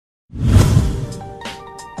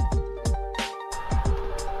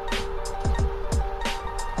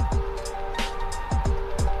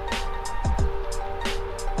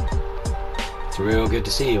real good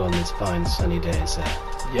to see you on this fine sunny day, sir.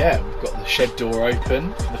 Yeah, we've got the shed door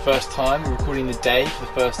open for the first time. We're recording the day for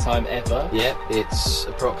the first time ever. Yep, it's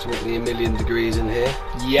approximately 1,000,000 degrees in here.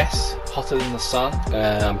 Yes, hotter than the sun.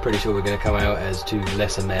 I'm pretty sure we're going to come out as two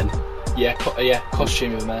lesser men. Yeah,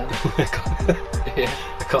 costume of a man. Yeah.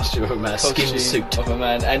 A costume of a man, skin suit of a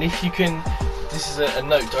man. And if you can, this is a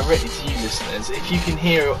note directly to you listeners, if you can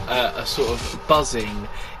hear a sort of buzzing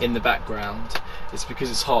in the background, it's because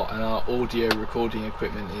it's hot and our audio recording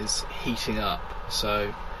equipment is heating up.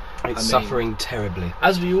 So it's suffering terribly,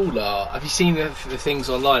 as we all are. Have you seen the things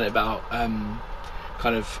online about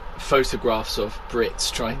kind of photographs of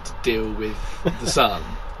Brits trying to deal with the sun?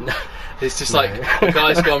 No. It's just like a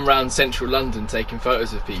guy's gone around central London taking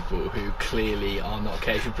photos of people who clearly are not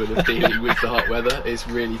capable of dealing with the hot weather. It's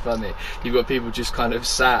really funny. You've got people just kind of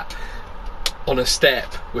sat on a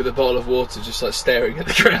step with a bottle of water, just like staring at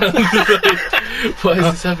the ground. Like, what is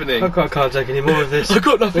this happening? I can't take any more of this. I've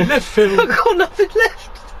got nothing left, Phil. I've got nothing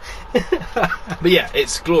left. But yeah,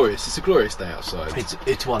 it's glorious. It's a glorious day outside.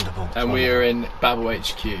 It's wonderful. And we are in Babel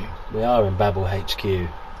HQ. We are in Babel HQ.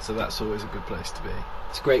 So that's always a good place to be.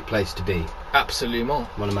 It's a great place to be. Absolutely.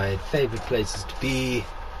 One of my favourite places to be.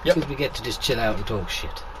 Yep. Because we get to just chill out and talk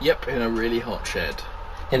shit. Yep, in a really hot shed.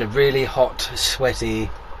 In a really hot, sweaty,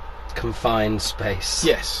 confined space.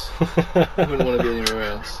 Yes. I wouldn't want to be anywhere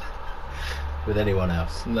else. With anyone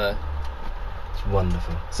else. No. It's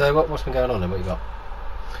wonderful. So what's been going on then? What you got?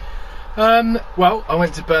 Well, I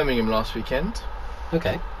went to Birmingham last weekend.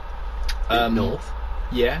 Okay. North?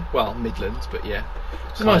 Yeah, well, Midlands, but yeah.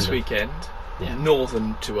 It was a nice weekend. Yeah.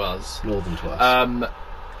 Northern to us.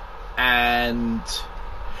 And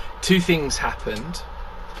two things happened,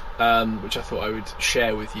 which I thought I would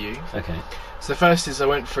share with you. Okay. So the first is I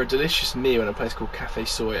went for a delicious meal in a place called Cafe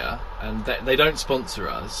Sawyer, and they don't sponsor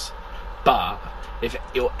us, but if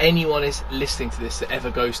anyone is listening to this that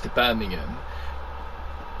ever goes to Birmingham,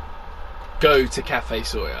 go to Cafe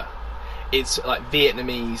Sawyer. It's like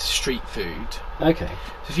Vietnamese street food. Okay.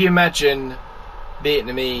 So if you imagine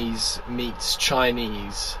Vietnamese meets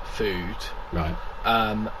Chinese food, right?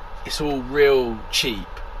 It's all real cheap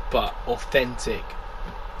but authentic,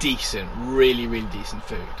 decent, really, really decent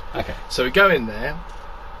food. Okay. So we go in there,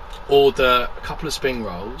 order a couple of spring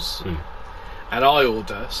rolls, and I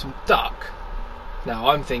order some duck. Now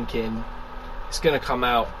I'm thinking it's going to come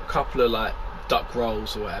out a couple of like duck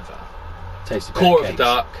rolls or whatever. Tasty quarter of a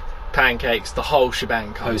duck, pancakes, the whole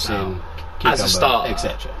shebang comes out as a starter,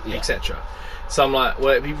 etc. etc. So I'm like,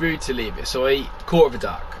 well, it'd be rude to leave it. So I eat quarter of a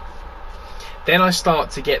duck. Then I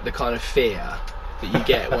start to get the kind of fear that you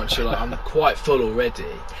get once you're like, I'm quite full already.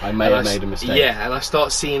 I may have made a mistake. Yeah, and I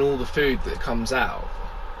start seeing all the food that comes out,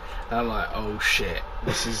 and I'm like, oh shit,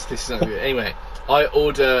 this is not good. Anyway, I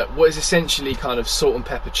order what is essentially kind of salt and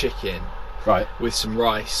pepper chicken, right, with some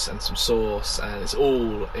rice and some sauce, and it's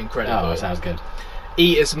all incredible. Oh, that sounds good.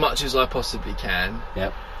 Eat as much as I possibly can.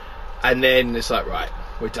 Yep. And then it's like, right,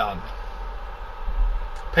 we're done.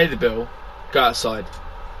 Pay the bill, go outside,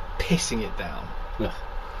 pissing it down. Ugh.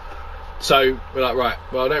 So we're like, right,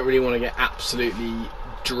 well, I don't really want to get absolutely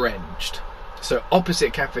drenched. So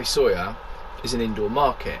opposite Cafe Sawyer is an indoor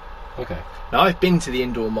market. Okay. Now I've been to the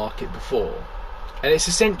indoor market before, and it's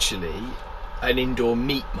essentially an indoor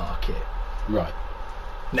meat market. Right.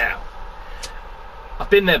 Now, I've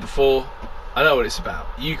been there before, I know what it's about.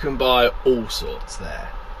 You can buy all sorts there.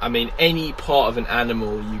 I mean, any part of an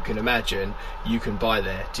animal you can imagine, you can buy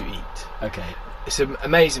there to eat. Okay. It's an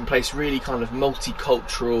amazing place, really kind of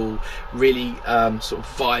multicultural, really sort of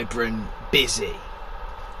vibrant, busy.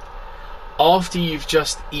 After you've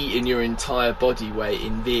just eaten your entire body weight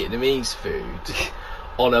in Vietnamese food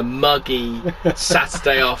on a muggy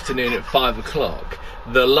Saturday afternoon at 5 o'clock,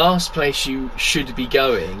 the last place you should be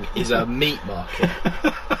going is a meat market,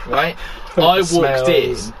 right? I walked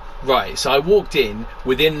in, right, so I walked in,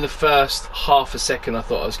 within the first half a second I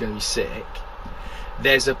thought I was going to be sick.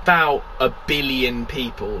 There's about 1 billion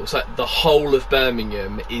people. It's like the whole of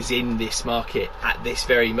Birmingham is in this market at this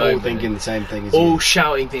very moment. All thinking the same thing as all you.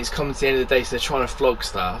 shouting things, coming to the end of the day, so they're trying to flog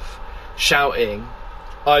stuff, shouting.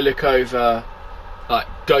 I look over, like,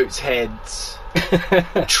 goat's heads,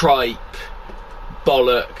 tripe,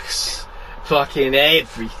 bollocks, fucking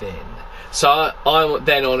everything. So I'm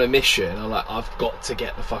then on a mission. I'm like, I've got to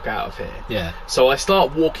get the fuck out of here. Yeah. So I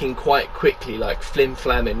start walking quite quickly, like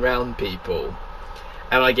flim-flamming round people,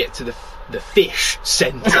 and I get to the fish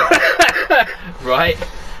centre. Right?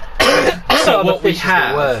 So what we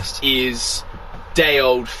have is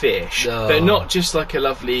day-old fish, Oh. but not just like a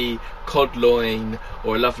lovely cod loin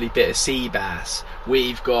or a lovely bit of sea bass.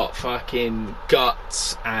 We've got fucking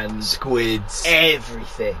guts and Squids.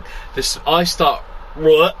 everything. I start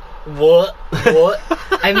what,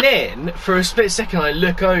 and then for a split second I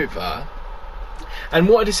look over, and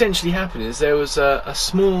what had essentially happened is there was a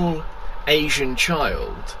small Asian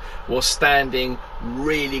child was standing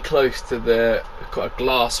really close to the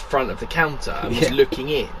glass front of the counter and was looking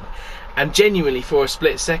in, and genuinely for a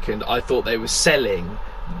split second I thought they were selling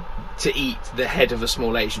to eat the head of a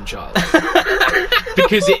small Asian child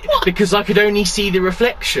because I could only see the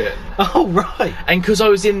reflection. Oh, right. And because I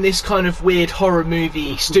was in this kind of weird horror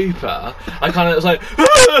movie stupor, I kind of was like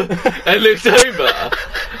and looked over.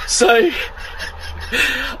 So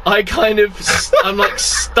I'm like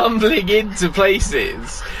stumbling into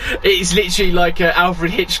places. It's literally like an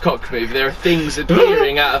Alfred Hitchcock movie. There are things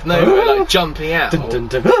appearing out of nowhere, like jumping out. Dun, dun,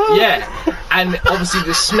 dun. Yeah, and obviously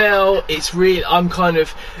the smell, it's really, I'm kind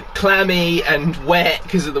of clammy and wet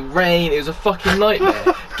because of the rain. It was a fucking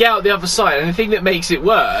nightmare. Get out the other side, and the thing that makes it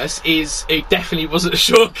worse is it definitely wasn't a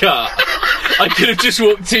shortcut. I could have just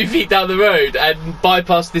walked 2 feet down the road and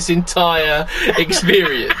bypassed this entire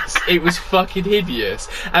experience. It was fucking hideous.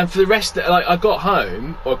 And for the rest, like, I got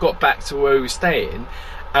home, or I got back to where we were staying,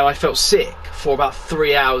 and I felt sick for about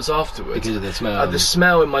 3 hours afterwards. Because of the smell. The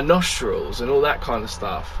smell in my nostrils and all that kind of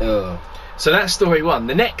stuff. Oh. So that's story one.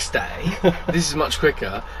 The next day, this is much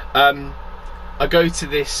quicker, I go to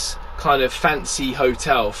this kind of fancy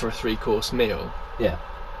hotel for a 3-course meal. Yeah.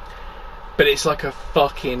 But it's like a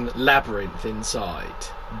fucking labyrinth inside.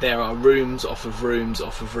 There are rooms off of rooms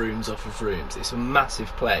off of rooms off of rooms. It's a massive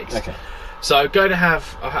place. Okay. So I go to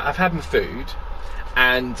I've had my food,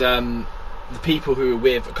 and the people who are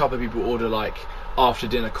with, a couple of people order like after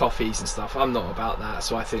dinner coffees and stuff. I'm not about that,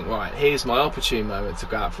 so I think, right, here's my opportune moment to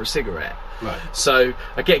go out for a cigarette. Right. So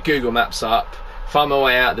I get Google Maps up, find my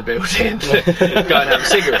way out of the building, go and have a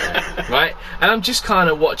cigarette, right? And I'm just kind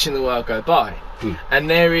of watching the world go by. And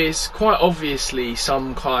there is quite obviously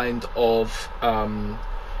some kind of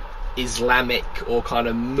Islamic or kind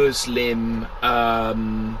of Muslim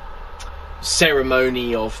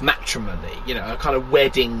ceremony of matrimony, you know, a kind of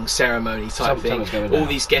wedding ceremony type thing. All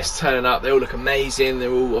these guests turning up, they all look amazing. They're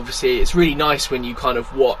all, obviously, it's really nice when you kind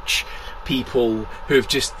of watch people who have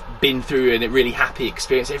just been through a really happy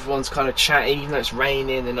experience. Everyone's kind of chatting, even though it's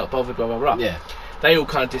raining, they're not bothered, blah blah blah. Yeah. They all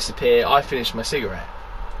kind of disappear. I finish my cigarette.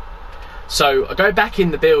 So I go back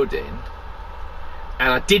in the building,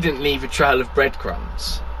 and I didn't leave a trail of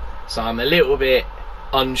breadcrumbs. So I'm a little bit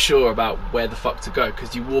unsure about where the fuck to go,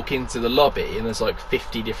 because you walk into the lobby and there's like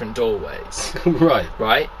 50 different doorways.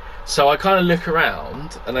 Right? So I kind of look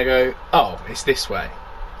around and I go, oh, it's this way.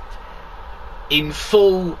 In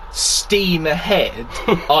full steam ahead,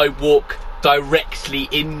 I walk directly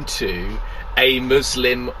into a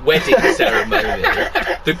Muslim wedding ceremony.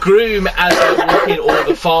 The groom, as I walk in, or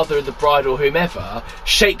the father of the bride or whomever,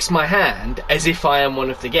 shakes my hand as if I am one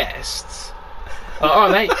of the guests.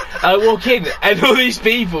 Alright, mate. I walk in and all these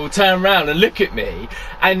people turn around and look at me,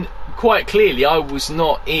 and quite clearly I was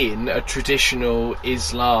not in a traditional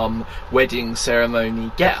Islam wedding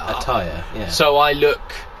ceremony get-up. Attire, yeah. So I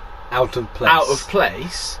look out of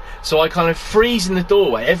place. So I kind of freeze in the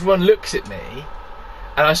doorway. Everyone looks at me,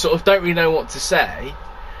 and I sort of don't really know what to say.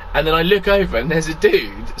 And then I look over, and there's a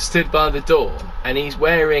dude stood by the door, and he's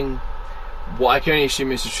wearing what I can only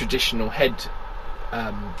assume is a traditional head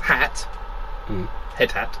hat.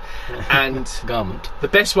 Head hat. And garment. The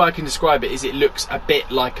best way I can describe it is it looks a bit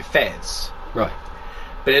like a fez. Right.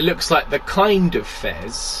 But it looks like the kind of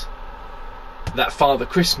fez that Father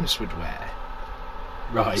Christmas would wear.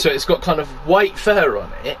 Right. So it's got kind of white fur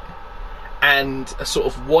on it and a sort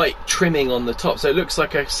of white trimming on the top. So it looks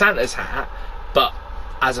like a Santa's hat, but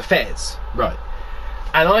as a fez. Right.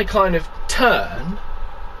 And I kind of turn,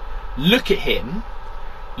 look at him,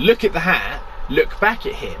 look at the hat, look back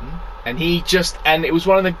at him, and and it was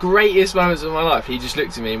one of the greatest moments of my life. He just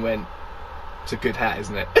looked at me and went, "It's a good hat,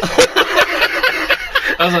 isn't it?"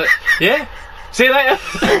 I was like, "Yeah, see you later."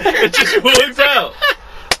 I just walked out.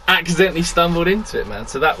 Accidentally stumbled into it, man.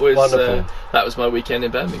 So that was my weekend in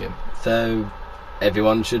Birmingham. So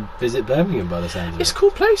everyone should visit Birmingham by the sounds of it. It's a cool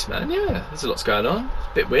place, man. Yeah, there's lots going on. It's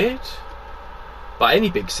a bit weird, but any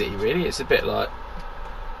big city really, it's a bit like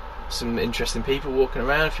some interesting people walking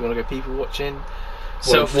around. If you want to go people watching,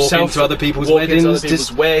 walk into other people's weddings,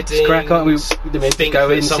 just crack on. Think go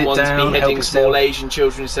in, someone's sit down, beheading small Asian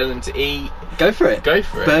children, selling them to eat. Go for it. Go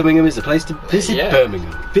for it. Birmingham is the place to visit. Yeah.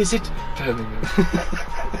 Birmingham. Visit Birmingham.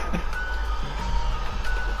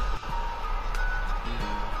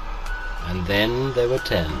 And then there were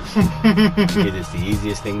 10. It is the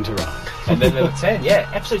easiest thing to write. And then there were 10,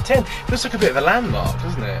 yeah. Episode 10 feels like a bit of a landmark,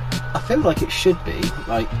 doesn't it? I feel like it should be.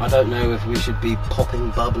 Like, I don't know if we should be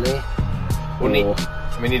popping bubbly. We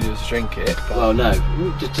needed to drink it. But... Well, no.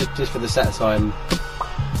 Just for the satisfying...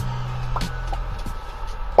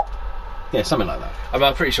 Yeah, something like that. I mean,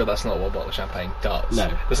 I'm pretty sure that's not what a bottle of champagne does. No.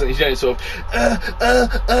 You don't sort of...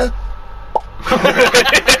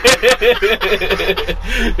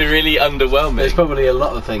 really underwhelming. There's probably a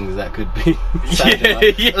lot of things that could be sounding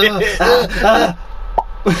like.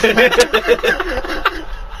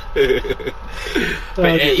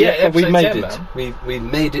 We made 10, it. We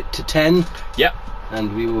made it to 10. Yep.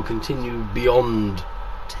 And we will continue beyond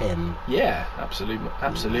 10. Yeah,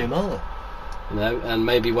 absolutely more. You know, and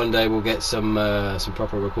maybe one day we'll get some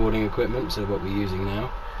proper recording equipment instead of what we're using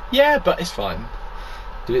now. Yeah, but it's fine.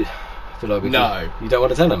 I feel like No. You don't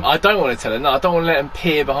want to tell them? I don't want to tell them. No, I don't want to let them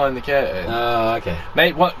peer behind the curtain. Oh, okay.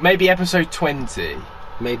 Maybe episode 20.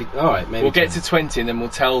 Maybe. All right. Maybe we'll get to 20 and then we'll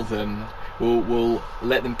tell them. We'll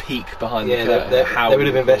let them peek behind the curtain. They would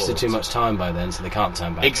have invested too much time by then, so they can't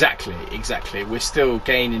turn back. Exactly. We're still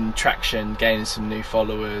gaining traction, gaining some new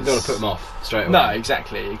followers. You don't want to put them off straight away. No,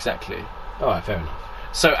 exactly. All right, fair enough.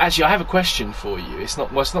 So actually, I have a question for you. It's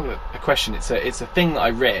not a question. It's a thing that I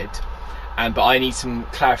read, but I need some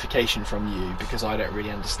clarification from you because I don't really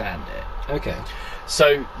understand it. Okay.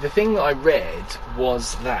 So the thing that I read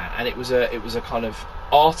was that, and it was a kind of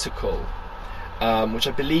article, which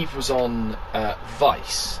I believe was on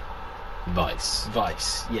Vice.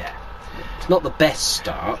 Vice, yeah. It's not the best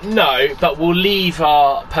start. No, but we'll leave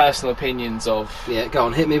our personal opinions of... Yeah, go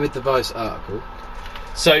on, hit me with the Vice article.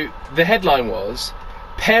 So, the headline was,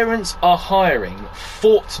 parents are hiring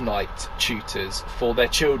Fortnite tutors for their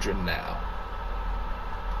children now.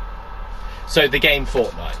 So, the game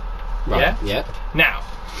Fortnite. Right, yeah. Now,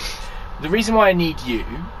 the reason why I need you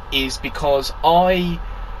is because I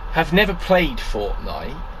have never played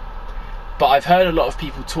Fortnite, but I've heard a lot of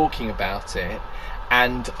people talking about it,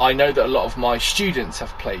 and I know that a lot of my students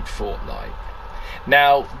have played Fortnite.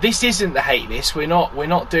 Now, this isn't the hate list. We're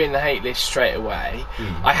not doing the hate list straight away.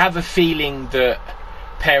 I have a feeling that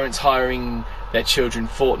parents hiring their children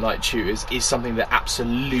Fortnite tutors is something that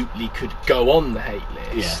absolutely could go on the hate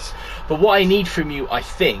list. Yes. But what I need from you, I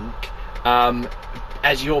think,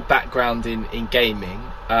 as your background in gaming,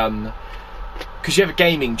 because you have a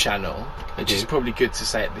gaming channel, which is probably good to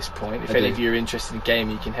say at this point. If any of you are interested in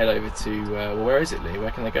gaming, you can head over to... where is it, Lee? Where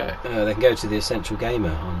can they go? They can go to The Essential Gamer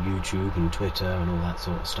on YouTube and Twitter and all that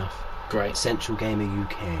sort of stuff. Great. Essential Gamer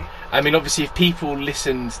UK. I mean, obviously, if people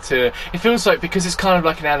listened to... It feels like, because it's kind of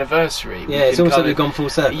like an anniversary... Yeah, it's almost like we've gone full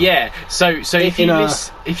circle. Yeah, so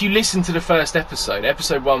if you listen to the first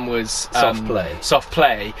episode 1 was... Soft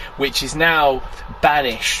Play, which is now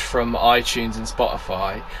banished from iTunes and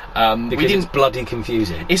Spotify. Because it's bloody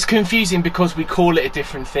confusing. It's confusing because we call it a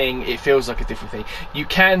different thing. It feels like a different thing. You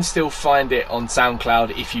can still find it on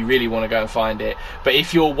SoundCloud if you really want to go and find it. But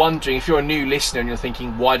if you're wondering, if you're a new listener and you're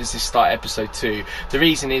thinking, why does this start episode 2? The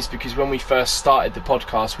reason is because when we first started the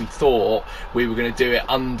podcast, we thought we were going to do it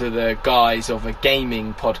under the guise of a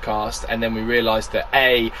gaming podcast, and then we realised that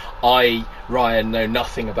I, Ryan, know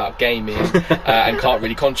nothing about gaming and can't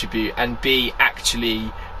really contribute, and B,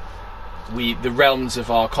 actually the realms of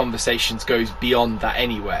our conversations goes beyond that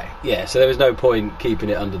anyway. Yeah, so there was no point keeping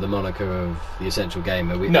it under the moniker of The Essential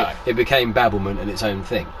Gamer. It became Babblement and its own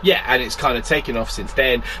thing. Yeah, and it's kind of taken off since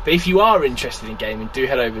then. But if you are interested in gaming, do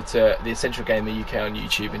head over to The Essential Gamer UK on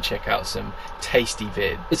YouTube and check out some tasty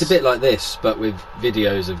vids. It's a bit like this, but with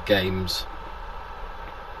videos of games.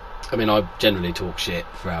 I mean, I generally talk shit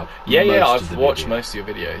throughout. I've watched most of your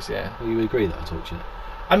videos. Yeah, well, you would agree that I talk shit.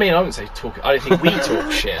 I mean, I wouldn't say talk. I don't think we talk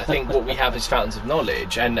shit. I think what we have is fountains of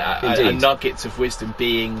knowledge and nuggets of wisdom.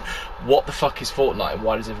 Being, what the fuck is Fortnite and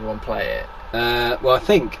why does everyone play it? Well, I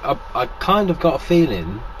think I kind of got a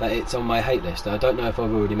feeling that it's on my hate list. I don't know if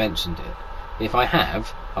I've already mentioned it. If I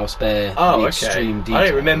have, I'll spare the extreme details. I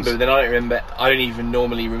don't remember. Then I don't remember. I don't even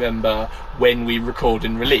normally remember when we record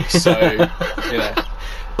and release. So, you know.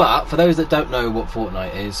 But for those that don't know what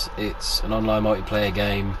Fortnite is, it's an online multiplayer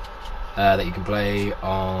game that you can play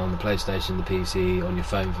on the PlayStation, the PC, on your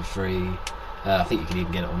phone for free. I think you can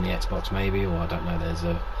even get it on the Xbox maybe, or I don't know, there's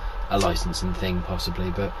a licensing thing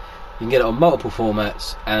possibly, but you can get it on multiple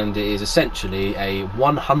formats, and it is essentially a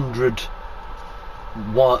 100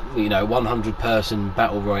 person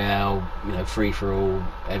battle royale, free for all,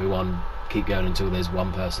 everyone keep going until there's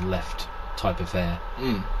one person left type affair.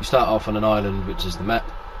 You start off on an island, which is the map,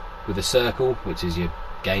 with a circle, which is your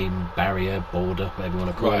game barrier, border, whatever you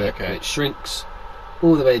want to call it. Okay. It shrinks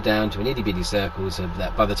all the way down to an itty bitty circle, so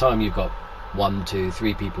that by the time you've got 1, 2,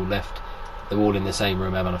 3 people left. They're all in the same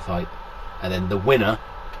room having a fight, and then the winner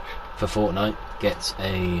for Fortnite gets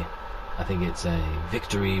I think it's a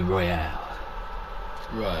victory royale.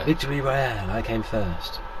 Right. Victory royale. I came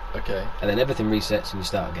first. Okay. And then everything resets and you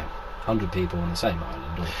start again. 100 people on the same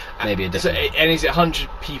island, or maybe a different. And is it 100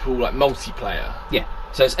 people like multiplayer? Yeah.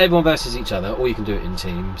 So it's everyone versus each other, or you can do it in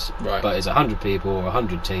teams. Right. But it's 100 people or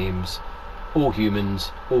 100 teams, all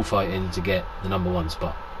humans, all fighting to get the number 1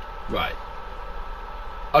 spot. Right.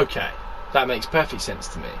 Okay. That makes perfect sense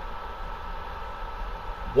to me.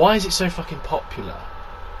 Why is it so fucking popular?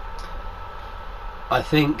 I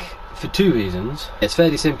think for 2 reasons. It's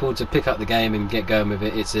fairly simple to pick up the game and get going with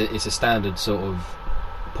it. It's a standard sort of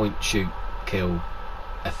point, shoot, kill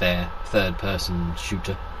affair, third person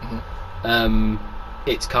shooter. Mm-hmm.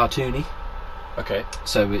 It's cartoony. Okay.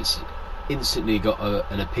 So it's instantly got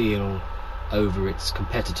an appeal over its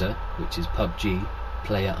competitor, which is PUBG,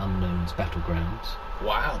 PlayerUnknown's Battlegrounds.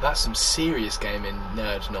 Wow, that's some serious gaming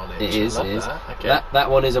nerd knowledge. It is. I love it is. that. Okay. That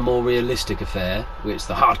one is a more realistic affair, which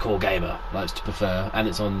the hardcore gamer likes to prefer, and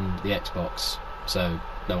it's on the Xbox, so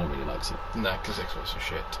no one really likes it. No, because Xbox is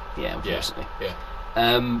shit. Yeah, unfortunately.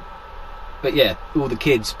 Yeah. But yeah, all the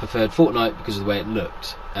kids preferred Fortnite because of the way it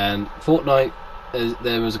looked, and Fortnite,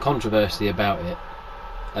 there was a controversy about it.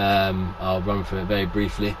 I'll run through it very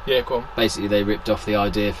briefly. Yeah, go on. Basically, they ripped off the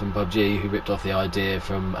idea from PUBG, who ripped off the idea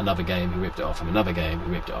from another game, who ripped it off from another game,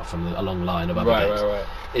 who ripped it off from a long line of other games. Right.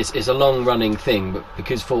 It's a long-running thing, but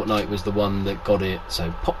because Fortnite was the one that got it so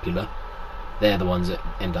popular, they're the ones that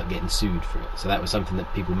end up getting sued for it. So that was something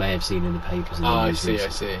that people may have seen in the papers. And I see.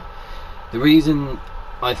 The reason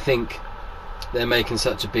I think they're making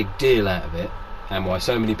such a big deal out of it, and why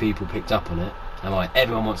so many people picked up on it, and why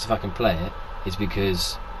everyone wants to fucking play it, is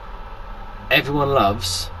because everyone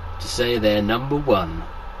loves to say they're number 1.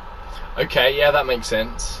 Okay, yeah, that makes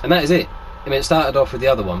sense. And that is it. I mean, it started off with the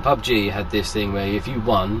other one. PUBG had this thing where if you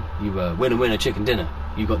won, you were winner, chicken dinner.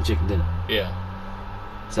 You got the chicken dinner. Yeah.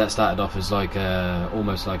 So that started off as like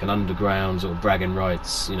almost like an underground sort of bragging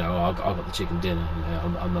rights. You know, I got the chicken dinner. You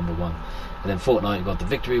know, I'm number 1. And then Fortnite got the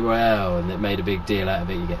victory royale, and it made a big deal out of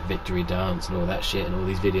it. You get victory dance and all that shit, and all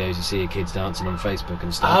these videos you see of kids dancing on Facebook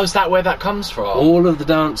and stuff. Oh, is that where that comes from? All of the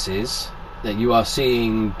dances that you are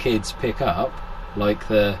seeing kids pick up, like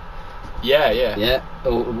the yeah,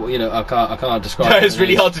 or you know, I can't describe. No, it's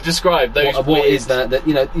really hard to describ those. What is that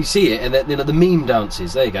you know, you see it, and that, you know, the meme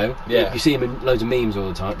dances. There you go. Yeah, you see them in loads of memes all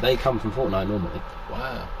the time. They come from Fortnite normally.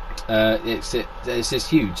 Wow. It's just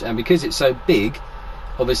huge, and because it's so big,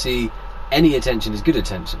 obviously any attention is good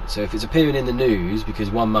attention. So if it's appearing in the news because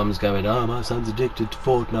one mum's going, "Oh, my son's addicted to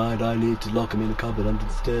Fortnite, I need to lock him in a cupboard under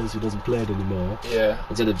the stairs so he doesn't play it anymore," yeah,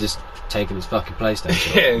 instead of just taking his fucking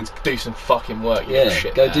PlayStation yeah, and do some fucking work. Yeah,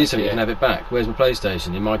 shit go man. do something. Yeah. You can have it back. Where's my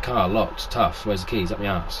PlayStation? In my car, locked, tough. Where's the keys? Up my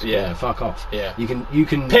ass. Yeah, fuck off. Yeah, you can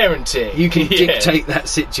parenting. You can yeah. dictate that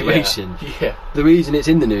situation. Yeah. The reason it's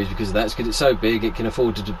in the news because of that is because it's so big. It can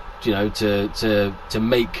afford to, you know, to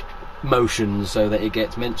make motions so that it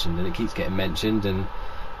gets mentioned, and it keeps getting mentioned, and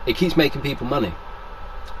it keeps making people money.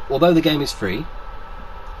 Although the game is free,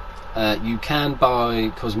 you can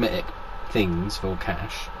buy cosmetic things for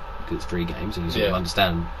cash because it's a free game, so you sort of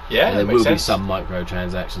understand. Yeah, and there will be some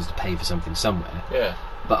microtransactions to pay for something somewhere. Yeah.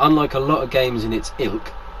 But unlike a lot of games in its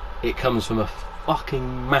ilk, it comes from a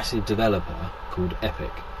fucking massive developer called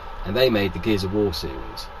Epic, and they made the Gears of War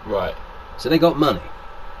series. Right. So they got money.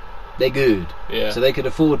 They're good. Yeah. So they could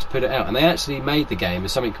afford to put it out, and they actually made the game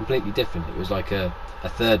as something completely different. It was like a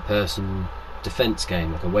third-person defense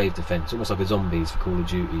game, like a wave defense, almost like a Zombies for Call of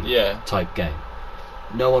Duty type game.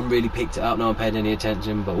 No one really picked it up. No one paid any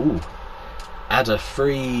attention. But add a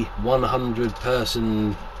free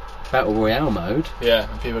 100-person battle royale mode. Yeah,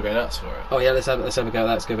 and people go nuts for it. Oh yeah, let's have a go.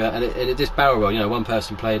 Let's go about, and it just barrel roll. You know, one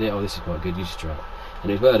person played it. Oh, this is quite good. You should try it. And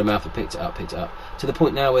it was word of mouth that picked it up to the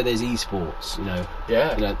point now where there's esports. You know,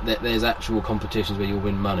 there's actual competitions where you'll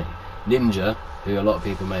win money. Ninja, who a lot of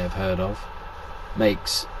people may have heard of,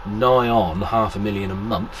 makes nigh on $500,000 a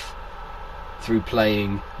month through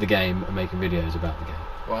playing the game and making videos about the game.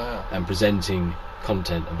 Wow. And presenting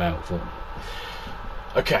content about Fortnite.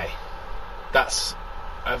 Okay, that's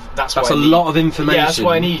a lot of information. Yeah, that's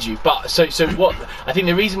why I need you. But so what? I think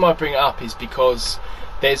the reason why I bring it up is because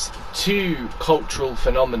there's 2 cultural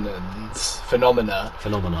phenomena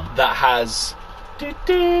that has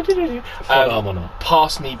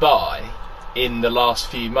passed me by in the last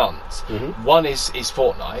few months. Mm-hmm. One is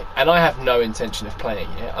Fortnite, and I have no intention of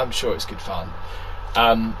playing it. I'm sure it's good fun.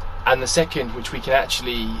 And the second, which we can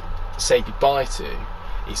actually say goodbye to,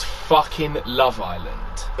 is fucking Love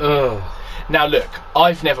Island. Ugh. Now look,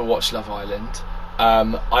 I've never watched Love Island.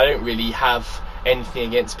 I don't really have anything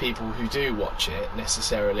against people who do watch it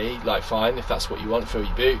necessarily. Like, fine, if that's what you want, fill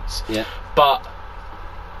your boots. Yeah. But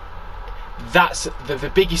that's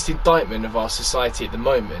the biggest indictment of our society at the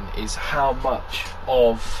moment, is how much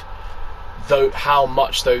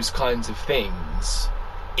those kinds of things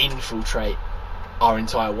infiltrate our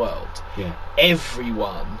entire world. Yeah.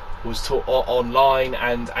 Everyone was taught online,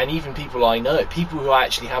 and even people I know, people who I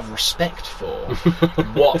actually have respect for,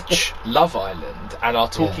 watch Love Island and are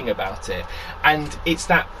talking about it. And it's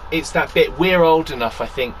that bit. We're old enough, I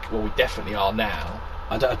think. Well, we definitely are now.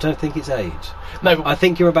 I don't think it's age. No, but I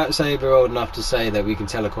think you're about to say we're old enough to say that we can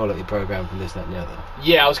tell a quality programme from this, that and the other.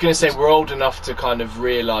 Yeah, I was going to say we're old enough to kind of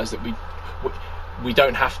realise that we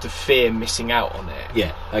don't have to fear missing out on it.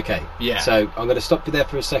 Yeah, okay. Yeah. So I'm going to stop you there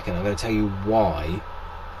for a second. I'm going to tell you why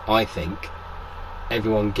I think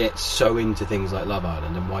everyone gets so into things like Love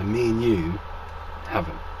Island and why me and you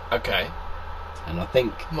haven't. Okay. And I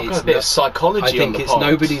think Got a bit of psychology on the it's pod.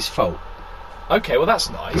 nobody's fault. Okay, well that's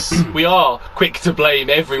nice. We are quick to blame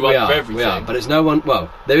everyone for everything. We are, but it's no one. Well,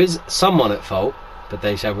 there is someone at fault, but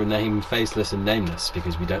they shall remain faceless and nameless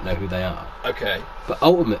because we don't know who they are. Okay. But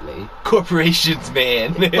ultimately, Corporations,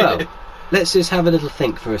 man. well, let's just have a little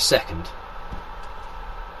think for a second.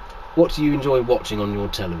 What do you enjoy watching on your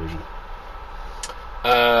television?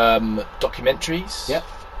 Documentaries. Yep.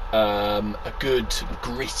 A good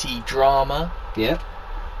gritty drama. Yep.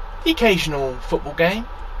 The occasional football game.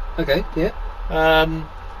 Okay. Yeah. I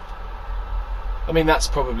mean, that's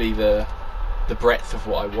probably the breadth of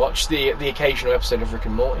what I watch. The occasional episode of Rick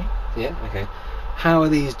and Morty. Yeah. Okay. How are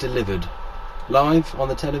these delivered? Live on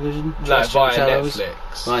the television? No, Terrestrial via channels?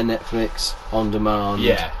 Netflix. Via Netflix, on demand.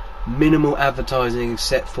 Yeah. Minimal advertising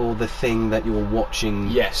except for the thing that you're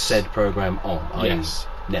watching said programme on, i.e. Yes.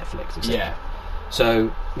 Netflix, etc. Yeah.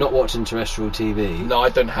 So, not watching terrestrial TV. No, I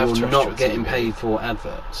don't have You're terrestrial not getting TV. paid for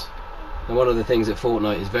adverts. And one of the things that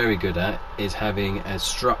Fortnite is very good at is having a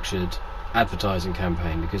structured advertising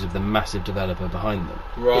campaign because of the massive developer behind them.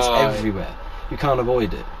 Right. It's everywhere. You can't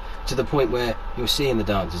avoid it. To the point where you're seeing the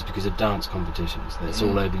dances because of dance competitions. It's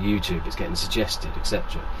all over YouTube. It's getting suggested,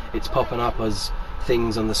 etc. It's popping up as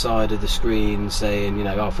things on the side of the screen saying,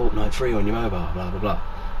 Fortnite free on your mobile, blah blah blah.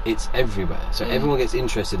 It's everywhere, so everyone gets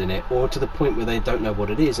interested in it, or to the point where they don't know what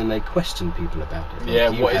it is and they question people about it. Yeah,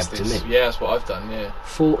 like you what is have to this? me. Yeah, that's what I've done. Yeah.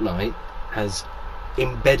 Fortnite has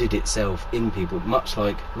embedded itself in people, much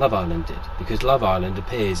like Love Island did, because Love Island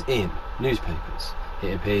appears in newspapers.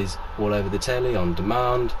 It appears all over the telly, on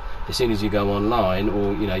demand. As soon as you go online,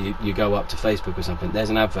 or you go up to Facebook or something, there's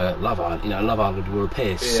an advert. Love Island, Love Island will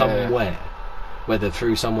appear somewhere, whether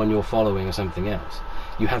through someone you're following or something else.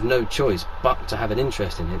 You have no choice but to have an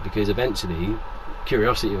interest in it, because eventually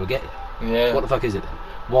curiosity will get you. Yeah. What the fuck is it then?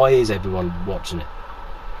 Why is everyone watching it?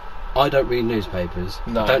 I don't read newspapers,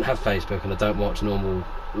 No. I don't have Facebook, and I don't watch normal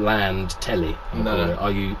land telly, I'll call it,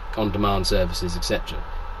 i.e. on-demand services, etc.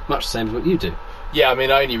 Much the same as what you do. Yeah, I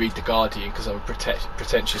mean, I only read The Guardian because I'm a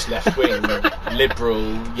pretentious left-wing,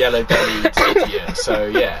 liberal, yellow-bellied idiot. So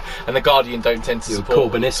yeah, and The Guardian don't tend to You're a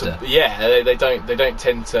support. Corbynista. They don't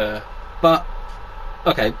tend to. But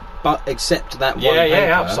except that one Yeah, paper,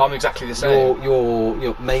 yeah, so I'm exactly the same.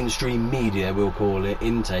 your mainstream media, we'll call it,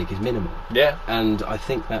 intake is minimal. Yeah. And I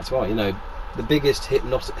think that's why, the biggest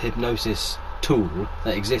hypnosis tool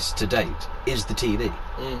that exists to date is the TV.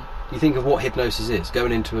 You think of what hypnosis is: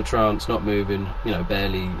 going into a trance, not moving,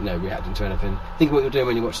 barely, reacting to anything. Think of what you're doing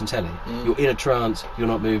when you're watching telly. You're in a trance, you're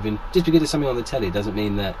not moving. Just because there's something on the telly doesn't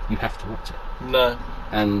mean that you have to watch it. No.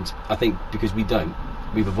 And I think because we've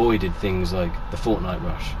avoided things like the Fortnite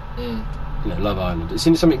rush, Love Island. As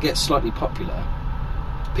soon as something gets slightly popular,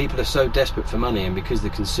 people are so desperate for money, and because the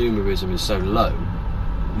consumerism is so low,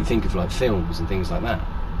 you think of like films and things like that.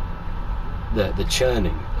 The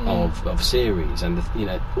churning of series and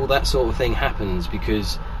all that sort of thing happens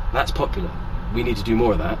because that's popular. We need to do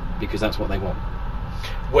more of that because that's what they want.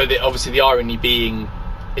 Well, obviously the irony being,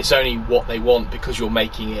 it's only what they want because you're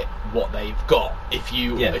making it what they've got. If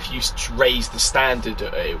you raise the standard,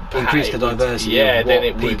 increase the diversity of what then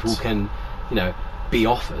it people would. can be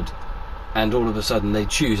offered, and all of a sudden they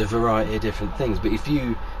choose a variety of different things. But if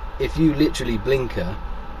you literally blinker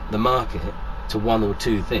the market to one or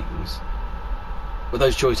two things, well,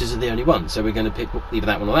 those choices are the only ones. So we're going to pick either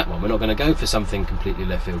that one or that one. We're not going to go for something completely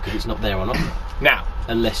left field because it's not there on offer. Now,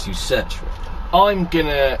 unless you search for it.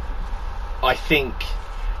 I think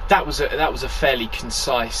that was a fairly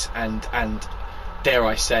concise and dare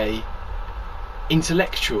I say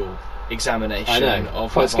intellectual examination. I know.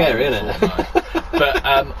 Of quite scary, isn't it? But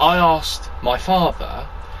I asked my father,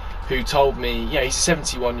 who told me, he's a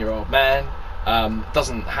 71-year-old man,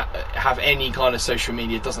 doesn't have any kind of social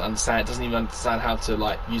media, doesn't even understand how to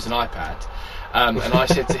like use an iPad. And I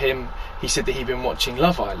said to him, he said that he'd been watching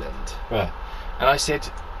Love Island. Right. And I said,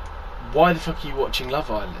 why the fuck are you watching Love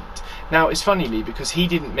Island? Now, it's funny, Lee, because he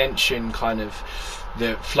didn't mention kind of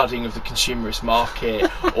the flooding of the consumerist market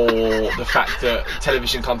or the fact that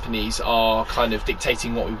television companies are kind of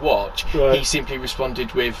dictating what we watch. Right. He simply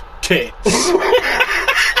responded with tits.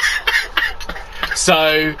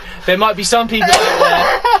 So there might be some people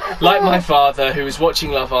out there, like my father, who is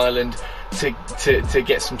watching Love Island to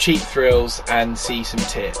get some cheap thrills and see some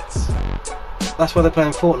tits. That's why they're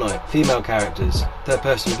playing Fortnite. Female characters, third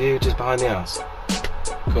person view, just behind the ass.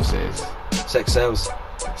 Of course it is. Sex sells.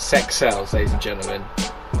 Sex sells, ladies and gentlemen.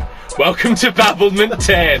 Welcome to Babblement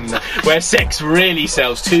 10, where sex really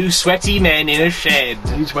sells. Two sweaty men in a shed.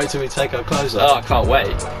 You just wait till we take our clothes Oh, off. I can't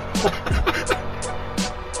wait.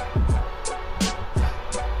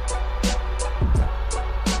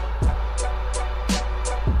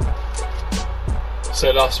 So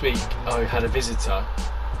last week I had a visitor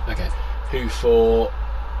Okay. who, for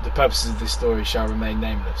the purposes of this story, shall remain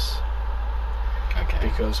nameless. Okay.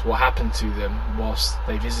 Because what happened to them whilst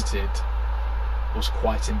they visited was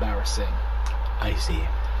quite embarrassing. I see.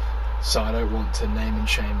 So I don't want to name and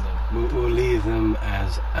shame them. We'll leave them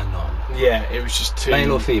as anon. Yeah, it was just two.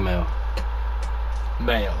 Male or female?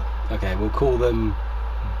 Male. Okay, we'll call them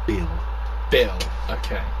Bill. Bill.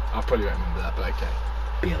 Okay. I probably won't remember that, but okay.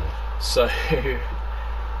 Bill. So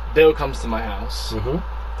Bill comes to my house.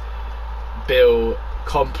 Mm-hmm. Bill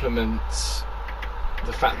compliments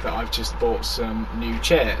the fact that I've just bought some new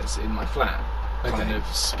chairs in my flat. Okay. Kind of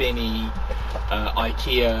spinny,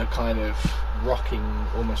 IKEA kind of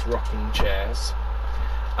almost rocking chairs.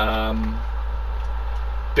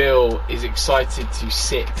 Bill is excited to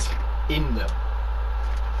sit in them.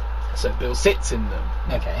 So Bill sits in them.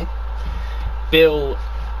 Okay. Bill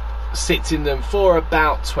sits in them for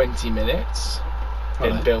about 20 minutes.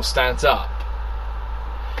 Then Right. Bill stands up.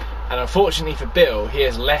 And unfortunately for Bill, he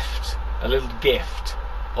has left a little gift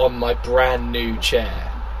on my brand new chair.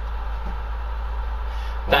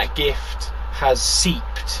 What? That gift has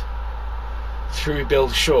seeped through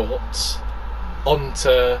Bill's shorts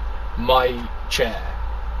onto my chair.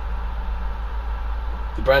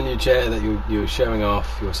 The brand new chair that you're showing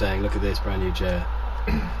off, you're saying, look at this brand new chair.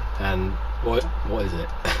 And what is it?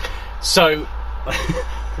 So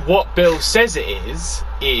what Bill says it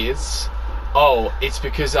is, oh, it's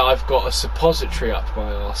because I've got a suppository up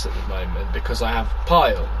my arse at the moment because I have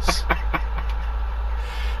piles.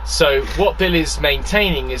 So what Bill is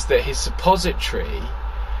maintaining is that his suppository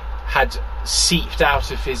had seeped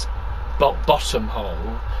out of his bottom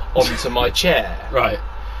hole onto my chair. Right.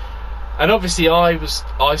 And obviously I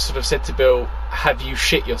sort of said to Bill, have you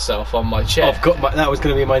shit yourself on my chair? That was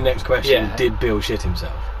going to be my next question. Yeah. Did Bill shit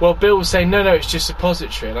himself? Well, Bill was saying, no, it's just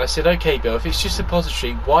suppository. And I said, okay, Bill, if it's just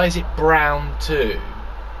suppository, why is it brown too?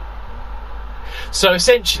 So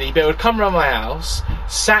essentially, Bill would come around my house,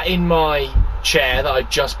 sat in my chair that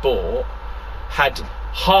I'd just bought, had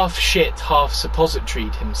half shit, half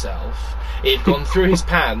suppositoried himself. It had gone through his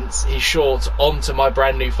pants, his shorts, onto my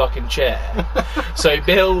brand new fucking chair. So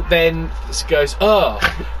Bill then goes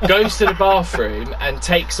to the bathroom and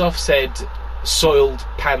takes off said soiled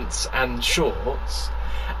pants and shorts,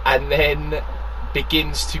 and then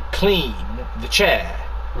begins to clean the chair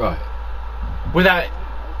Right. without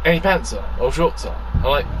any pants on or shorts on. I'm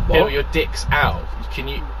like, Bill, What? your dick's out. Can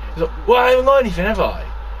you? He's like, well, I haven't got anything, have I?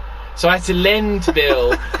 So I had to lend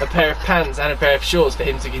Bill a pair of pants and a pair of shorts for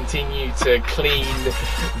him to continue to clean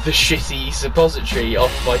the shitty suppository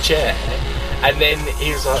off my chair. And then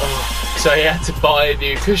he was like, oh, so he had to buy a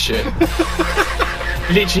new cushion.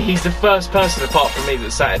 Literally, he's the first person apart from me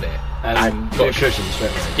that sat in it. And got got a a cushion straight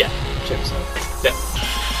away. Yeah, Shit himself. yeah.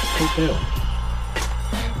 Hey, Bill.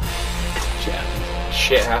 Shit happens.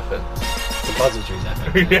 Shit happens. Suppositories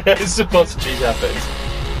happen. Yeah, suppositories happen.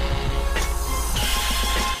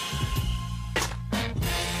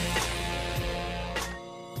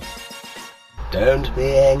 Don't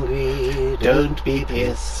be angry, don't be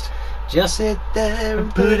pissed. Just sit there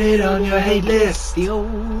and put it on your hate list. The old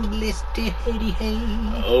listy hatey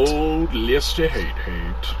hate. Old listy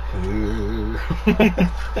hate.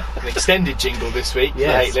 An extended jingle this week for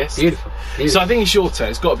the hate list. Beautiful. So I think it's your turn.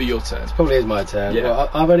 It's got to be your turn. Probably is my turn. Yeah. Well,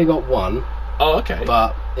 I've only got one, Oh, okay.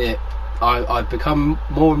 but I've become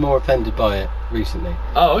more and more offended by it recently.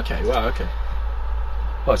 Oh, okay. Wow, okay.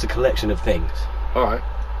 Well, it's a collection of things. All right.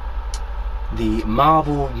 The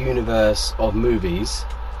Marvel Universe of movies,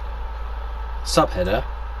 subheader,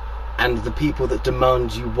 and the people that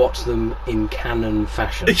demand you watch them in canon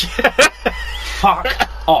fashion. Fuck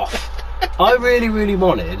off. I really, really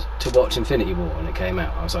wanted to watch Infinity War when it came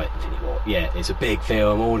out. I was like, Infinity War, yeah, it's a big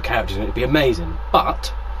film, all the characters, it'd be amazing.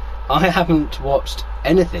 But I haven't watched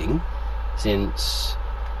anything since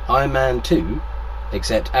Iron Man 2,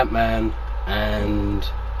 except Ant-Man and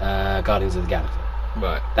Guardians of the Galaxy.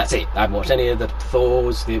 Right. That's it. I haven't watched any of the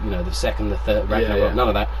Thors, the second, the third, Ragnarok, Yeah. none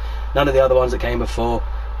of that. None of the other ones that came before.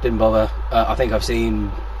 Didn't bother. I think I've seen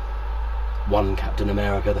one Captain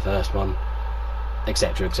America, the first one,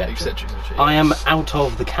 etc., etc. Etc. I am out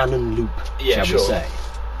of the canon loop, Yeah, shall we sure. say.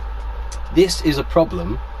 This is a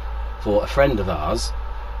problem for a friend of ours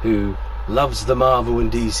who loves the Marvel and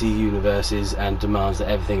DC universes and demands that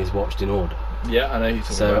everything is watched in order. Yeah, I know who you're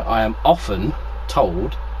talking So about. I am often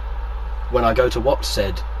told, when I go to watch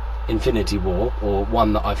said Infinity War, or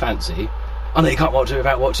one that I fancy, oh no, you can't watch it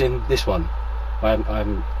without watching this one. I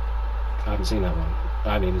haven't seen that one.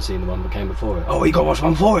 I haven't even seen the one that came before it. Oh, you got to watch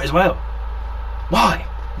one before it as well. Why?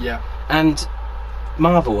 Yeah. And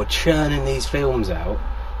Marvel are churning these films out.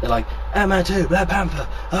 They're like, Ant-Man 2, Black Panther,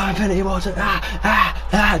 Infinity War 2,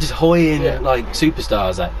 just hoying like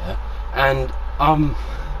superstars at you. And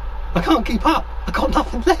I can't keep up. I got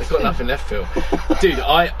nothing left. I've got nothing left, Phil. Dude,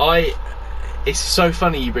 it's so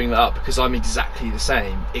funny you bring that up because I'm exactly the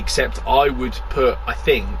same, except I would put, I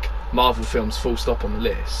think, Marvel films full stop on the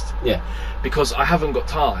list. Yeah. Because I haven't got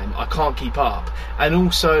time, I can't keep up. And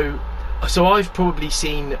also, so I've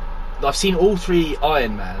seen all 3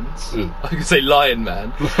 Iron Mans. I could say Lion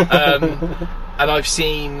Man. And I've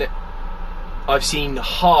seen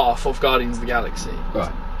half of Guardians of the Galaxy.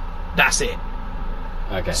 Right. That's it.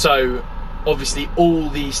 Okay. So, obviously, all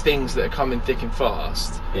these things that are coming thick and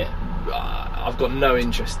fast, Yeah. I've got no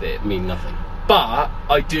interest in. Mean nothing. But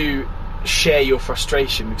I do share your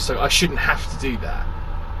frustration because I shouldn't have to do that.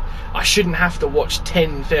 I shouldn't have to watch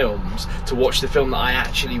 10 films to watch the film that I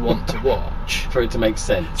actually want to watch. For it to make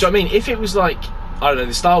sense. Do you know what I mean? If it was like, I don't know,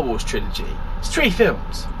 the Star Wars trilogy, it's 3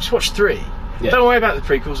 films. Just watch 3. Yeah. Don't worry about the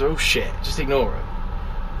prequels, they're all shit. Just ignore them.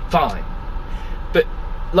 Fine. But,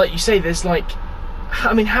 like you say, there's like,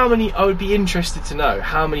 I mean, I would be interested to know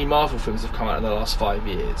how many Marvel films have come out in the last 5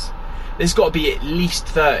 years. There's got to be at least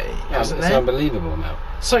 30, hasn't It's there? unbelievable now.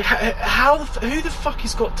 So who the fuck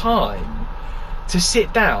has got time to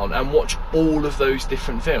sit down and watch all of those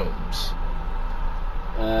different films?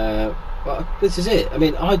 Well, this is it. I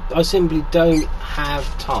mean, I simply don't have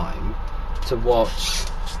time to watch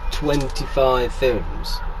 25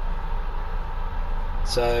 films.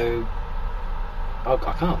 So I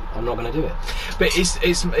can't. I'm not going to do it. But it's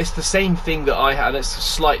the same thing that I had. And it's a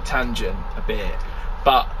slight tangent a bit,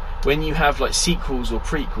 but when you have like sequels or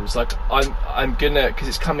prequels, like I'm gonna, because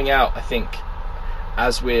it's coming out, I think,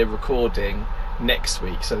 as we're recording next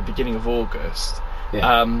week, so the beginning of August,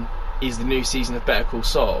 Yeah. is the new season of Better Call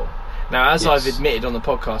Saul. Now, as Yes. I've admitted on the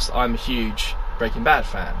podcast, I'm a huge Breaking Bad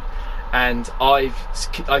fan, and I've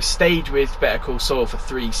stayed with Better Call Saul for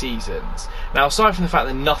 3 seasons. Now, aside from the fact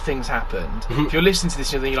that nothing's happened, if you're listening to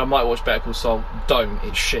this and you're thinking I might watch Better Call Saul, don't.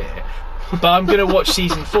 It's shit. But I'm going to watch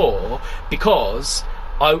season 4 because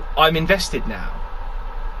I'm invested now.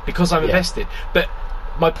 Because I'm Yeah. invested. But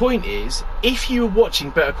my point is, if you were watching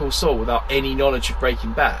Better Call Saul without any knowledge of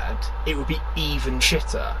Breaking Bad, it would be even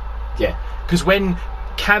shitter. Yeah. Because when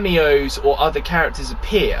cameos or other characters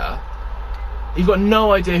appear, you've got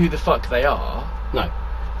no idea who the fuck they are No.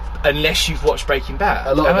 unless you've watched Breaking Bad.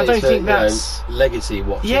 A lot and of I don't it's think that's... legacy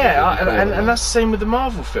watching. Yeah, and that's the same with the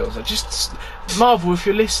Marvel films. Marvel, if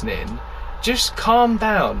you're listening, just calm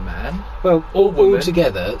down, man. Well, Or woman.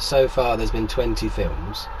 altogether, so far there's been 20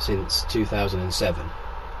 films since 2007.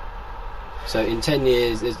 So in 10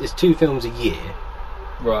 years, there's 2 films a year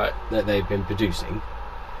Right. that they've been producing,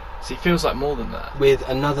 See, it feels like more than that. with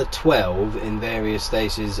another 12 in various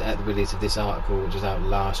stages at the release of this article, which was out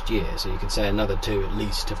last year. So you could say another 2 at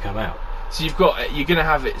least have come out. So you're going to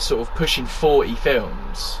have it sort of pushing 40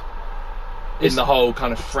 films in It's- the whole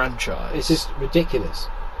kind of franchise. It's just ridiculous.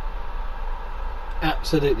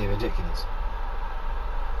 Absolutely ridiculous.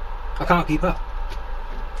 I can't keep up.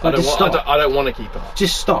 I Just stop. don't want to keep up.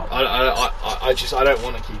 Just stop. I don't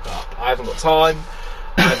want to keep up. I haven't got time.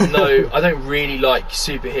 I don't really like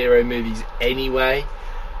superhero movies anyway.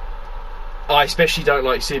 I especially don't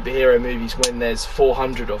like superhero movies when there's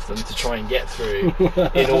 400 of them to try and get through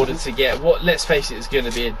in order to get what, let's face it, is going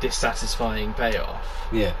to be a dissatisfying payoff.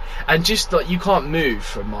 Yeah. And just like, you can't move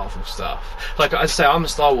from Marvel stuff. Like I say, I'm a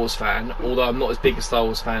Star Wars fan, although I'm not as big a Star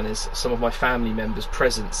Wars fan as some of my family members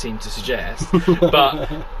present seem to suggest.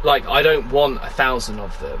 But like, I don't want 1,000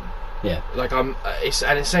 of them. Yeah. Like it's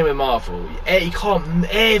the same with Marvel. You can't.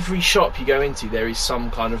 Every shop you go into, there is some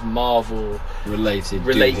kind of Marvel Related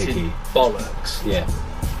related doohickey. bollocks. Yeah.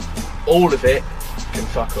 all of it can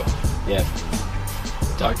fuck off. Yeah.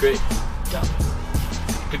 I agree. Done.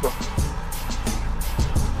 Good one.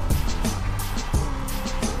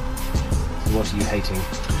 So what are you hating?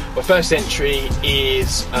 My first entry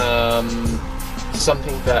is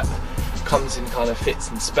something that comes in kind of fits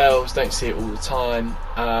and spells. Don't see it all the time.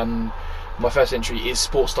 My first entry is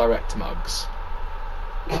Sports Direct mugs.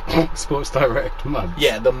 Sports Direct mugs.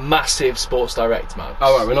 Yeah, the massive Sports Direct mugs.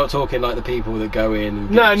 Oh right, we're not talking like the people that go in.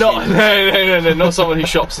 And No, not someone who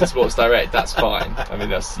shops in Sports Direct. That's fine. I mean,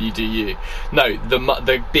 that's you do you. No,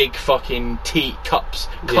 the big fucking tea cups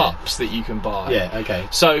that you can buy. Yeah. Okay.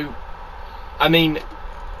 So, I mean,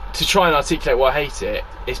 to try and articulate why I hate it,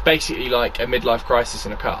 it's basically like a midlife crisis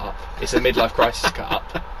in a cup. It's a midlife crisis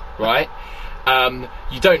cup, right?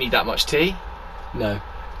 You don't need that much tea. No.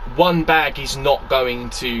 One bag is not going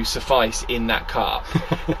to suffice in that cup.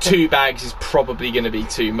 2 bags is probably going to be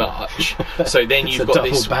too much. So then you've got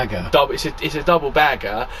this bagger. It's a double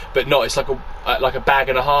bagger, but not. It's like a bag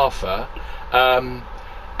and a halfer.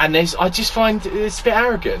 And I just find it's a bit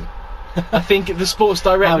arrogant. I think the Sports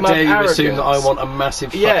Direct mug How dare you arrogance. assume that I want a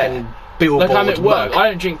massive fucking billboard Like I'm at work. mug? I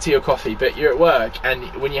don't drink tea or coffee, but you're at work, and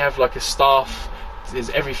when you have like a staff. There's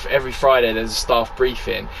every Friday there's a staff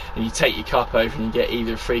briefing, and you take your cup over and you get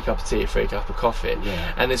either a free cup of tea or a free cup of coffee.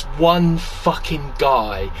 Yeah. And there's one fucking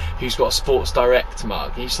guy who's got a Sports Direct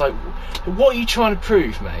mug, and he's like, "What are you trying to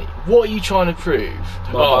prove, mate? What are you trying to prove?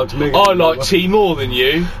 I like tea more than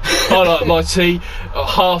you. I like my tea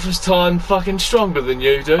half as time fucking stronger than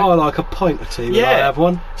you do. I like a pint of tea when I have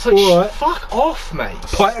one. It's like, all right. fuck off, mate. A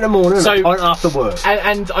pint in the morning and a pint after work.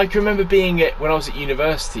 And I can remember when I was at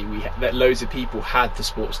university, that loads of people had the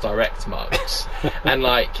Sports Direct mugs, and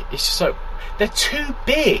like it's just like they're too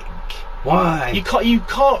big. Why? You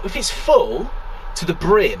can't if it's full to the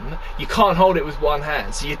brim, you can't hold it with one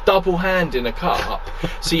hand, so you're double handing a cup.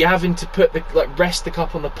 So you're having to rest the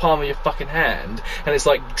cup on the palm of your fucking hand, and it's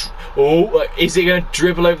like, is it going to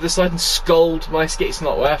dribble over the side and scald my skin? It's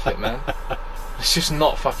not worth it, man. It's just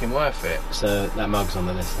not fucking worth it. So that mug's on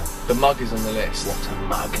the list then. The mug is on the list. What a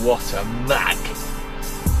mug. What a mug.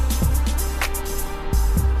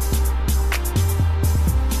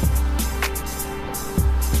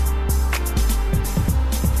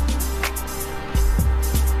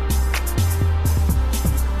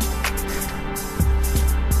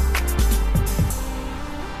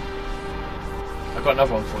 I've got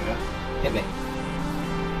another one for you. Hit me.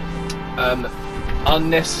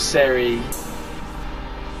 Unnecessary.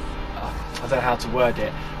 I don't know how to word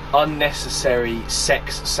it. Unnecessary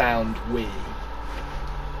sex sound wee.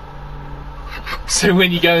 So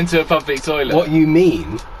when you go into a public toilet, What you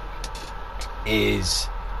mean is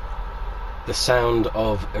the sound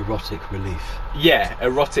of erotic relief yeah,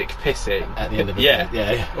 erotic pissing at the end of the yeah,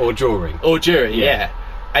 day. Yeah, or drawing. or during, yeah,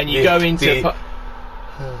 and you go into.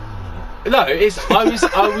 No, it's we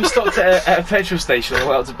stopped at a petrol station on the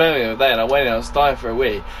way out to Birmingham the other day, and I went in. I was dying for a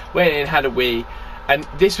wee. Went in, had a wee, and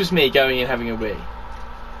this was me going in having a wee.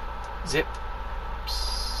 Zip.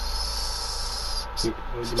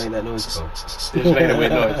 What did you make that noise for? It was making a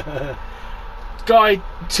weird noise. Guy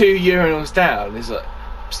 2 urinals down is like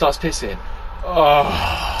starts pissing.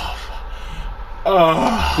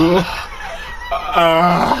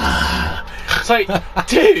 It's like,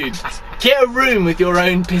 dude, get a room with your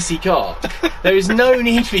own pissy cock. There is no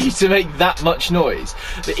need for you to make that much noise.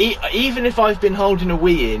 Even if I've been holding a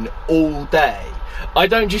wee in all day, I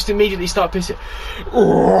don't just immediately start pissing.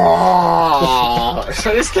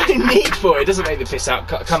 So there's no need for it. It doesn't make the piss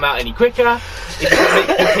come out any quicker. It doesn't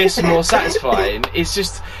make the piss more satisfying. It's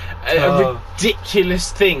just a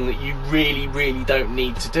ridiculous thing that you really, really don't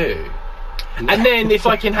need to do. And then if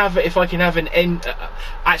I can have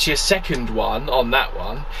actually a second one on that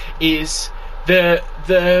one is the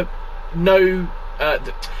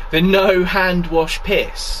no hand wash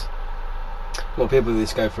piss. Well, people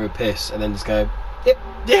just go for a piss and then just go,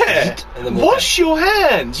 Yeah. and then Wash your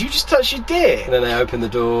hands. You just touch your dick. and then they open the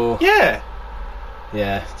door. Yeah.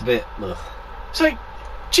 Yeah, it's a bit. Ugh. It's like,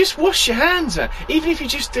 just wash your hands, man. Even if you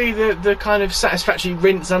just do the kind of satisfactory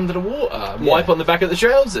rinse under the water, and wipe on the back of the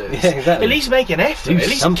trousers. Yeah, exactly. At least make an effort. Do At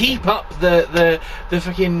least something. keep up the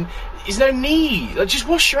fucking. There's no need. Like, just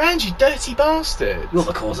wash your hands, you dirty bastard. You're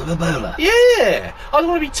the cause of Ebola. Yeah. I don't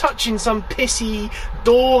want to be touching some pissy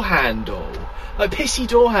door handle. Like, pissy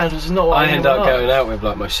door handles is not what I end anyone up likes. going out with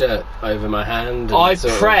like my shirt over my hand. And I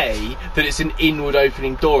sort of- pray that it's an inward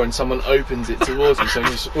opening door and someone opens it towards me, so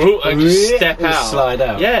I can just step And out. slide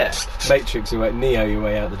out. Yeah. Matrix your way, Neo your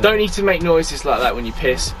way out the door. Don't need to make noises like that when you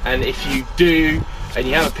piss, and if you do and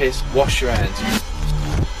you have a piss, wash your hands.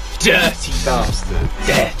 You dirty bastard.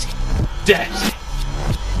 Dirty. Dirty.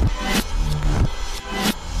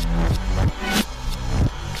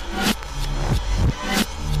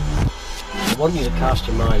 want you to cast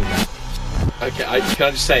your mind back. Okay, can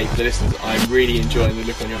I just say for the listeners, I'm really enjoying the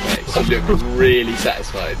look on your face. You look really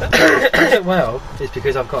satisfied. Well, it's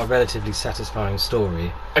because I've got a relatively satisfying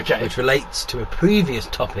story, Okay. which relates to a previous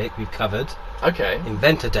topic we've covered, Okay.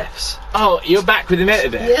 inventor deaths. Oh, you're back with inventor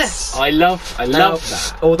deaths. Yes. I love Now,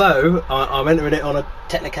 that. Although I'm entering it on a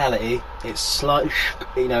technicality, it's slightly,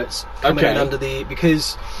 it's coming in Okay. under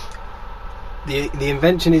because the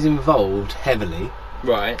invention is involved heavily,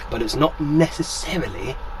 Right. but it's not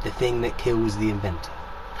necessarily the thing that kills the inventor.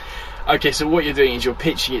 Okay, so what you're doing is you're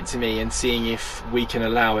pitching it to me and seeing if we can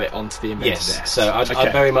allow it onto the inventor deaths. So I'd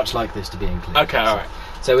Okay. very much like this to be included. Okay, alright.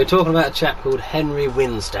 So we're talking about a chap called Henry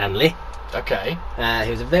Winstanley. Okay. He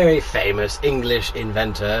was a very famous English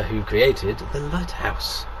inventor who created the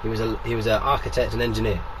lighthouse. He was an architect and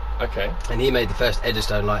engineer, Okay. and he made the first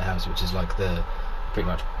Eddystone lighthouse, which is like the pretty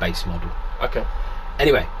much base model. Okay.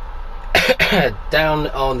 Anyway, down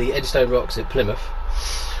on the Eddystone rocks at Plymouth.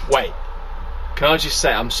 Wait. Can I just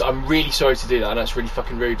say, I'm really sorry to do that. I know it's really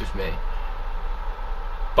fucking rude of me.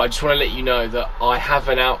 But I just want to let you know that I have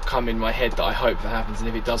an outcome in my head that I hope that happens, and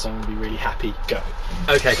if it does, I'm going to be really happy. Go.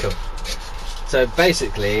 Okay, cool. So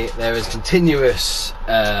basically, there is continuous,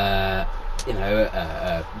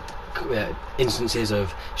 instances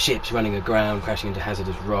of ships running aground, crashing into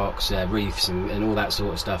hazardous rocks, reefs, and all that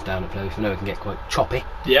sort of stuff down at Plymouth. I know it can get quite choppy,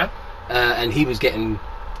 Yeah? and he was getting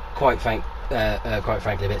quite frankly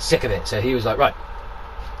a bit sick of it. So he was like, right,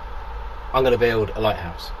 I'm going to build a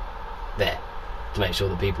lighthouse there to make sure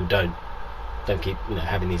that people don't keep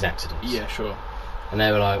having these accidents. Yeah, sure. And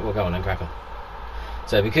they were like, well, go on and crack on.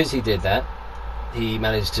 So because he did that, he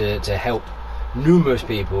managed to help numerous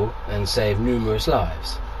people and save numerous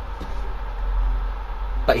lives.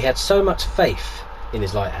 But he had so much faith in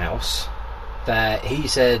his lighthouse that he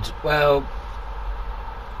said, well,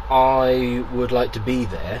 I would like to be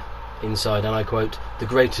there inside, and I quote, the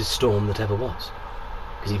greatest storm that ever was.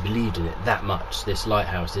 Because he believed in it that much, this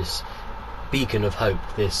lighthouse, this beacon of hope,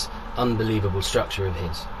 this unbelievable structure of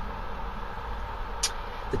his.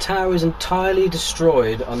 The tower was entirely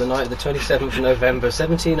destroyed on the night of the 27th of November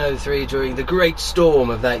 1703 during the great storm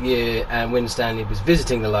of that year, and Winstanley was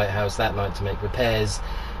visiting the lighthouse that night to make repairs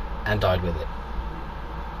and died with it.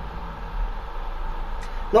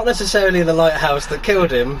 Not necessarily the lighthouse that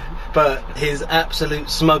killed him, but his absolute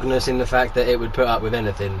smugness in the fact that it would put up with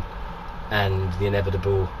anything, and the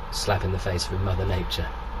inevitable slap in the face from Mother Nature.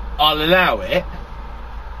 I'll allow it.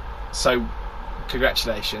 So,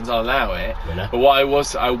 congratulations, I'll allow it. Winner. But what I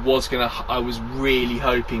was really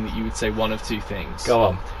hoping that you would say one of two things. Go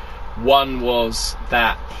on. One was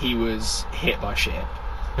that he was hit by ship.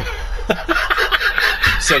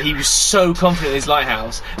 So he was so confident in his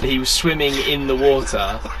lighthouse that he was swimming in the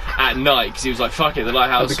water at night because he was like, fuck it, the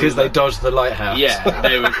lighthouse. Because they dodged the lighthouse. Yeah,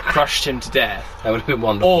 they would crushed him to death. That would have been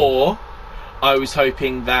wonderful. Or I was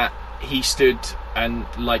hoping that he stood and,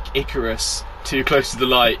 like Icarus, too close to the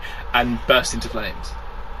light and burst into flames.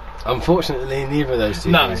 Unfortunately, neither of those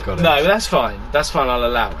two things got it. No, that's fine. That's fine. I'll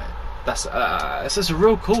allow it. That's a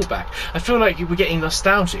real callback. I feel like we're getting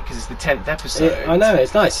nostalgic because it's the 10th episode. I know,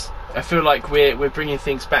 it's nice. I feel like we're bringing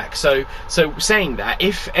things back. So saying that,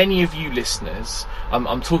 if any of you listeners,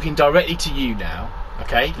 I'm talking directly to you now,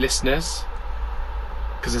 okay, listeners,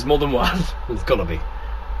 because there's more than one. There's gotta be.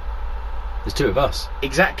 There's two of us.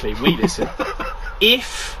 Exactly, we listen.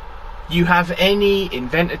 If you have any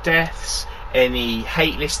inventor deaths, any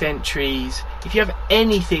hate list entries, if you have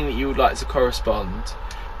anything that you would like to correspond,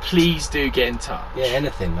 please do get in touch. Yeah,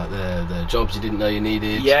 anything, like the jobs you didn't know you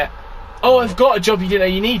needed. Yeah. Oh, I've got a job you didn't know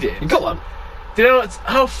you needed. You got one? Did I not?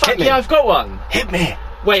 Oh, fuck Hit me. yeah, I've got one. Hit me.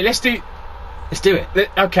 Wait, let's do it.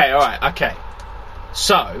 Okay, alright, okay.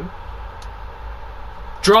 So,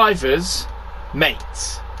 drivers,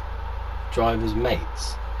 mates. Drivers'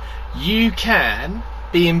 mates. You can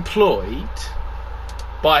be employed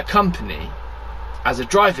by a company as a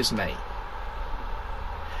driver's mate.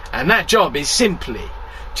 And that job is simply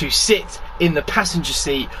to sit in the passenger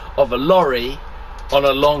seat of a lorry on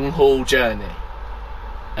a long haul journey.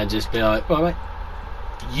 And just be like, well, mate.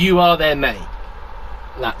 You are their mate.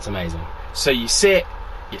 That's amazing. So you sit,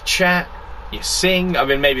 you chat, you sing. I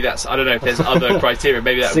mean, maybe that's, I don't know if there's other criteria.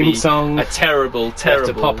 Maybe that would be song. a terrible You have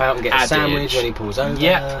to pop out and get a adage. sandwich when he pulls over.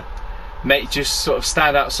 Yep. Mate, just sort of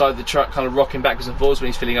stand outside the truck, kind of rocking backwards and forwards when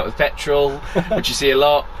he's filling up with petrol, which you see a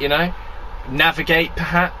lot, Navigate,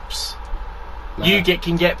 perhaps. No. You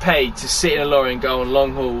can get paid to sit in a lorry and go on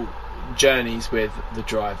long haul journeys with the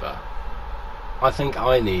driver. I think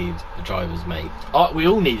I need a driver's mate. We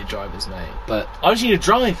all need a driver's mate. But I just need a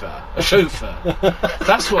driver, a chauffeur.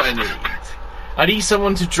 That's what I need. I need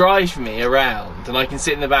someone to drive me around, and I can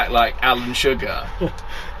sit in the back like Alan Sugar,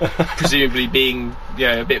 presumably being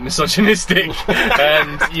a bit misogynistic,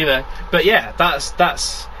 and But yeah,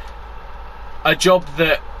 that's a job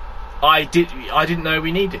that I didn't know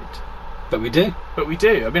we needed. But we do.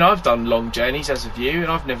 I mean, I've done long journeys, as have you, and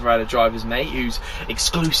I've never had a driver's mate who's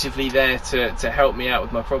exclusively there to help me out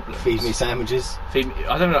with my problems. Feed me sandwiches.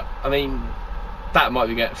 I don't know. I mean, that might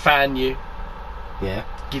be good. Fan you. Yeah.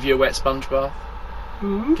 Give you a wet sponge bath.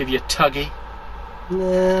 Mm-hmm. Give you a tuggy.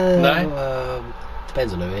 No.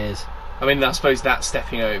 Depends on who it is. I mean, I suppose that's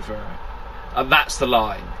stepping over. That's the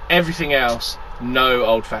line. Everything else, no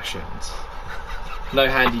old fashions. No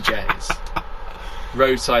handy J's.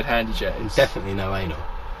 Roadside handy J's. Definitely no anal.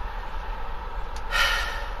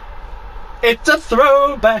 It's a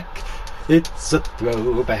throwback. It's a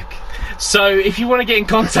throwback. So, if you want to get in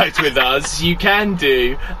contact with us, you can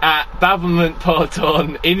do at BabblementPod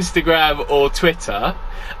on Instagram or Twitter.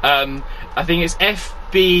 I think it's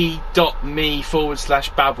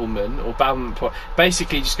fb.me/Babblement or BabblementPod.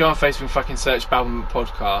 Basically, just go on Facebook and fucking search Babblement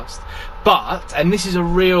Podcast. But, and this is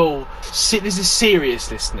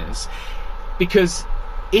serious, listeners, because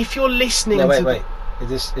if you're listening no, wait.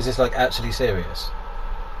 Is this like actually serious?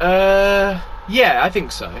 Yeah, I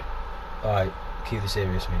think so. Alright, cue the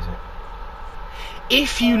serious music.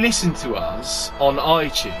 If you listen to us on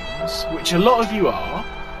iTunes, which a lot of you are,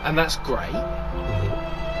 and that's great,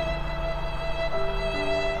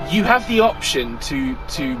 you have the option to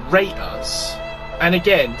rate us, and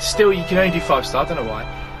again, still you can only do 5-star, I don't know why,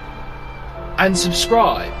 and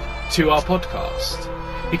subscribe to our podcast,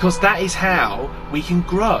 because that is how we can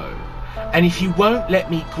grow. And if you won't let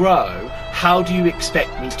me grow, how do you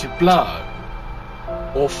expect me to blow?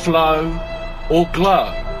 Or flow? Or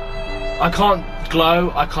glow? I can't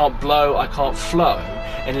glow, I can't blow, I can't flow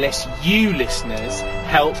unless you listeners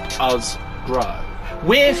help us grow.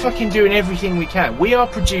 We're fucking doing everything we can. We are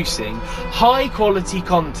producing high quality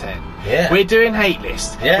content. Yeah. We're doing Hate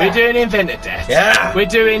List. Yeah. We're doing Inventor Death. Yeah. We're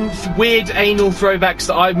doing weird anal throwbacks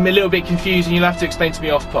that I'm a little bit confused and you'll have to explain to me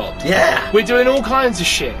off pod. Yeah. We're doing all kinds of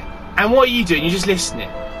shit. And what are you doing? You're just listening,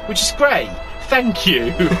 which is great. Thank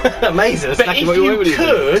you. Amazing. That's But exactly if what you we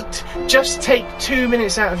could just take 2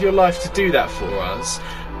 minutes out of your life to do that for us,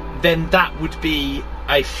 then that would be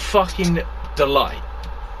a fucking delight.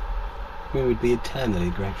 We would be eternally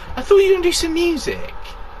grateful. I thought you were going to do some music.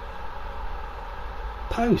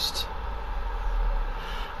 Post.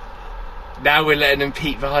 Now we're letting them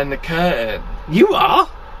peek behind the curtain. You are?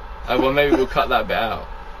 Oh, well, maybe we'll cut that bit out.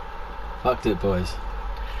 Fucked it, boys.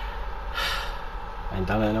 Ain't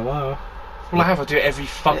done it in a while. Well, I have to do it every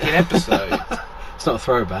fucking episode. It's not a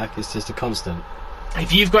throwback, it's just a constant.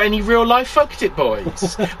 If you've got any real life fucked it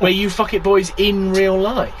boys, where you fuck it boys in real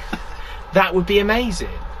life, that would be amazing.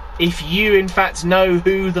 If you in fact know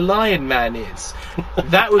who the Lion Man is,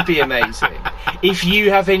 that would be amazing. If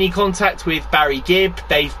you have any contact with Barry Gibb,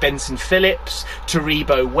 Dave Benson Phillips,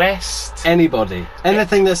 Taribo West, anybody,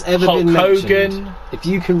 anything that's ever Hulk been mentioned, Hogan, if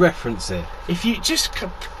you can reference it, if you just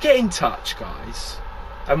get in touch, guys,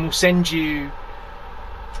 and we'll send you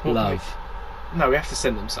love. No, we have to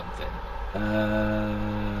send them something.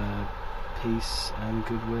 Peace and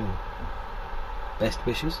goodwill. Best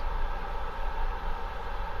wishes.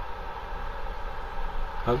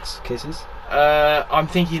 Hugs, kisses. I'm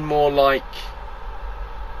thinking more like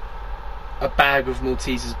a bag of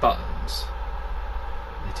Maltesers buttons.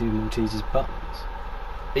 They do Maltesers buttons.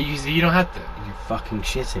 You not had them? You fucking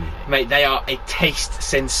shitting me, mate. They are a taste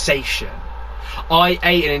sensation. I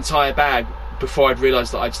ate an entire bag before I'd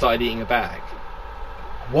realised that I'd started eating a bag.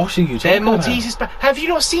 What are you They're talking Maltesers bags. Have you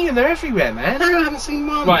not seen them? They're everywhere, man. No, I haven't seen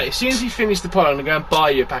one. Right, as soon as we finish the pod, I'm going to go and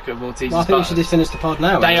buy you a packet of Maltesers I think we should just finish the pod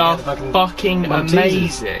now. They are fucking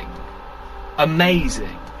amazing.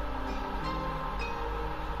 Amazing.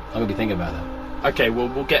 I'm going to be thinking about that. Okay, well,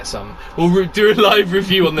 we'll get some. We'll do a live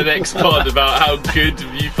review on the next pod about how good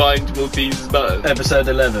you find Maltesers buttons. Episode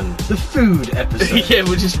 11. The food episode. Yeah,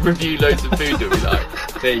 we'll just review loads of food that we like.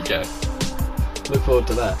 There you go. Look forward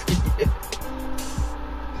to that.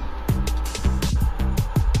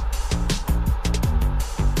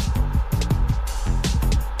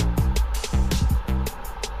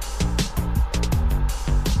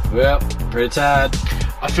 Well, pretty tired.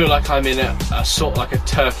 I feel like I'm in a sort of like a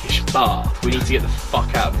Turkish bath. We need to get the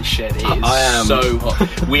fuck out of this shed. It is I am. so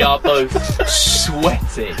hot. We are both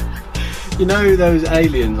sweating. You know those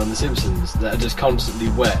aliens on The Simpsons that are just constantly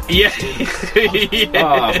wet? Yeah.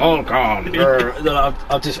 Ah, Volcon.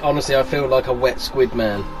 I just honestly, I feel like a wet squid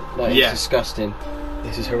man. Like, Yeah. It's disgusting.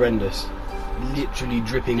 This is horrendous. Literally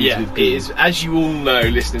dripping Yeah, with it goo. is. As you all know,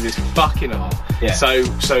 listeners, it's fucking hot. Yeah. So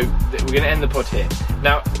we're going to end the pod here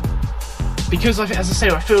now. Because, as I say,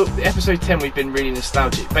 I feel episode 10 we've been really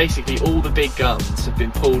nostalgic. Basically, all the big guns have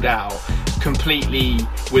been pulled out completely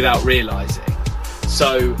without realising.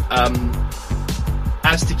 So,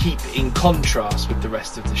 as to keep in contrast with the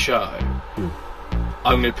rest of the show,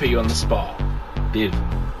 I'm going to put you on the spot. Beautiful.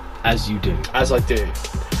 As you do. As I do.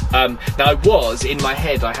 Now, in my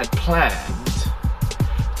head, I had planned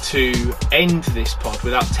to end this pod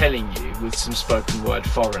without telling you with some spoken word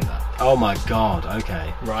foreigner. Oh my God,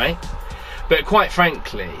 okay. Right? But quite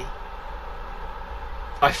frankly,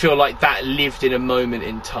 I feel like that lived in a moment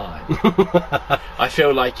in time. I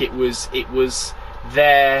feel like it was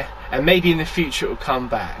there, and maybe in the future it will come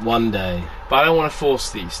back. One day. But I don't want to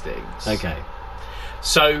force these things. Okay.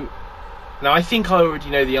 So, now I think I already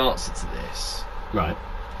know the answer to this. Right.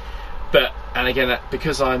 But, and again,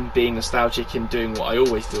 because I'm being nostalgic and doing what I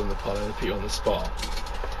always do on the pod, I'm going to put you on the spot.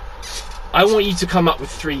 I want you to come up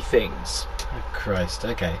with 3 things. Oh, Christ,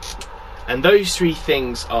 okay. And those 3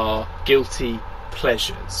 things are guilty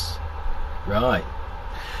pleasures. Right.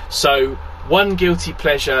 So, one guilty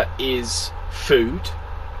pleasure is food.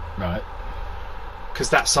 Right. Because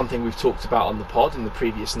that's something we've talked about on the pod in the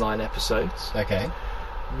previous 9 episodes. Okay.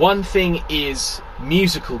 One thing is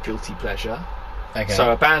musical guilty pleasure. Okay.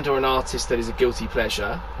 So, a band or an artist that is a guilty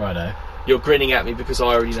pleasure. Righto. You're grinning at me because I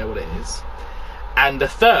already know what it is. And the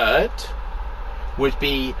third would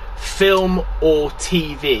be film or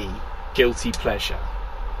TV guilty pleasure.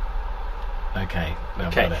 Okay.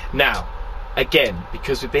 Okay. Got it. Now, again,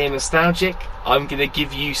 because we're being nostalgic, I'm going to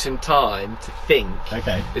give you some time to think.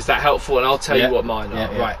 Okay. Is that helpful? And I'll tell Yeah. you what mine are.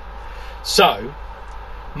 Yeah, yeah. Right. So,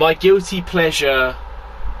 my guilty pleasure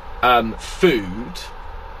food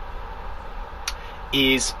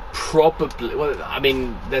is probably... Well, I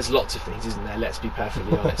mean, there's lots of things, isn't there? Let's be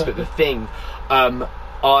perfectly honest. But the thing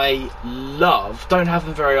I love, don't have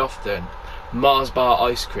them very often, Mars bar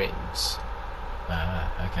ice creams.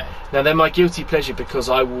 Okay. Now, they're my guilty pleasure because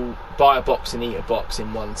I will buy a box and eat a box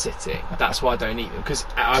in one sitting. That's why I don't eat them, because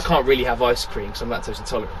I can't really have ice cream because I'm lactose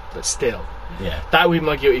intolerant, but still. Yeah. That would be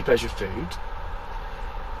my guilty pleasure food.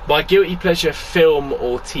 My guilty pleasure film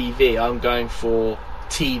or TV, I'm going for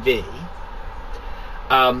TV.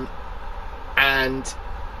 And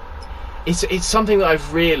it's something that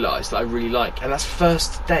I've realised that I really like, and that's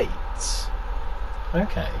first dates.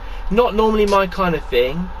 Okay. Not normally my kind of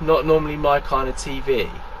thing, not normally my kind of TV,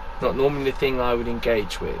 not normally the thing I would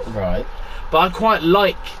engage with. Right. But I quite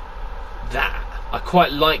like that. I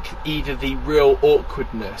quite like either the real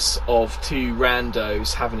awkwardness of 2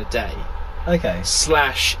 randos having a day, Okay.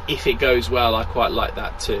 / if it goes well, I quite like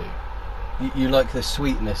that too. You like the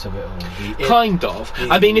sweetness of it all. Kind of.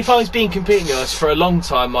 I mean, if I was being completely honest, for a long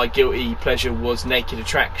time my guilty pleasure was Naked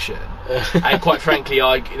Attraction. And quite frankly,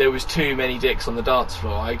 there was too many dicks on the dance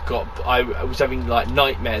floor. I was having like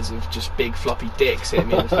nightmares of just big floppy dicks hitting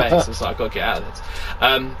me in the face. I was like, I've got to get out of this.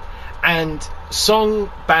 And song,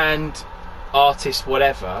 band, artist,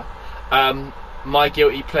 whatever, my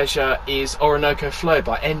guilty pleasure is Orinoco Flow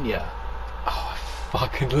by Enya. Oh, I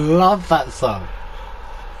fucking love that song.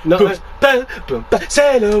 No,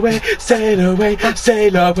 sail away, sail away,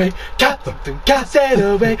 sail away,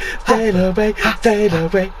 sail away, sail away, sail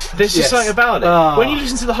away. There's just something about it. Oh. When you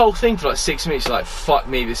listen to the whole thing for like 6 minutes, you're like, fuck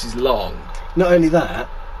me, this is long. Not only that,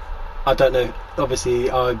 I don't know. Obviously,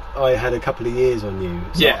 I had a couple of years on you,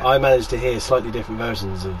 so Yeah. I managed to hear slightly different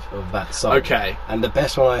versions of that song. Okay. And the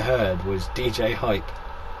best one I heard was DJ Hype,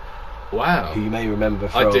 Wow. who you may remember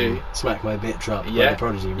I from do. Smack My Bitch Up by Yeah. the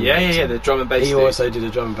Prodigy. Yeah, remix. the drum and bass. He thing. also did a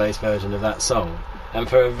drum and bass version of that song, and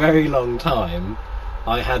for a very long time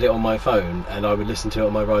I had it on my phone and I would listen to it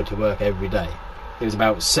on my ride to work every day. It was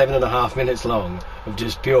about 7.5 minutes long of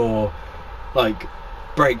just pure, like,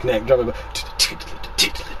 breakneck drum and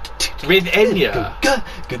With Enya.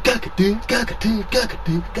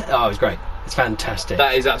 Oh, it was great. It's fantastic.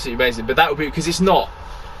 That is absolutely amazing. But that would be because it's not.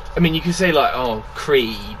 I mean, you can say like, oh,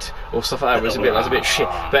 Creed or stuff like that. Where it's a bit shit.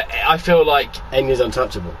 But I feel like Enya's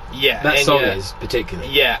untouchable. yeah, That Enya, song is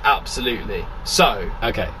particularly. Yeah, absolutely. So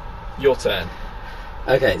Okay. your turn.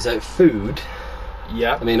 Okay, so food.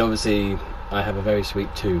 Yeah. I mean, obviously, I have a very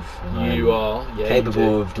sweet tooth. And You I'm are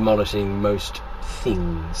capable of demolishing most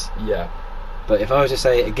things. Yeah. But if I was to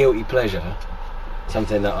say a guilty pleasure,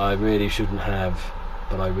 something that I really shouldn't have,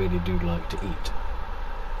 but I really do like to eat,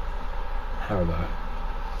 Haribo.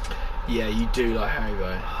 Yeah, you do like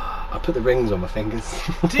Haribo. I put the rings on my fingers.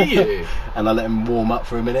 Do you? And I let them warm up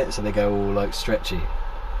for a minute so they go all like stretchy.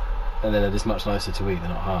 And then they're just much nicer to eat, they're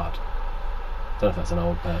not hard. Don't know if that's an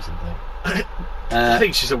old person thing. I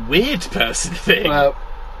think it's just a weird person thing. Well,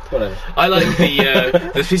 Whatever. I like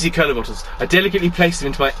the fizzy cola bottles. I delicately place them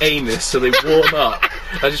into my anus so they warm up.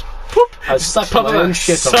 I just poop. I suck pump my them own out.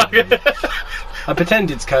 shit Suck on them. I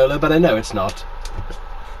pretend it's cola, but I know it's not.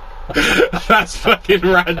 That's fucking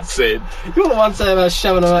rancid. You're the one saying about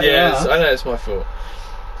shoving them out your Yes, ass. I know it's my fault.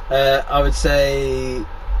 I would say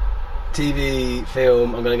TV,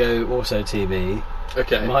 film. I'm going to go also TV.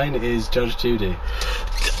 Okay. Mine is Judge Judy.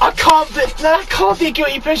 That can't be a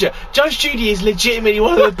guilty pleasure. Judge Judy is legitimately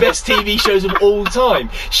one of the best TV shows of all time.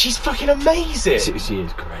 She's fucking amazing. She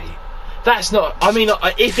is great. That's not. I mean,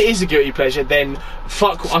 if it is a guilty pleasure, then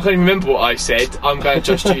fuck. I can't even remember what I said. I'm going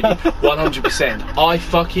Judge Judy, 100%. I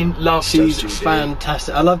fucking love She's Judge Judy.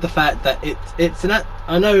 fantastic. I love the fact that it's an.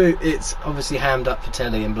 I know it's obviously hammed up for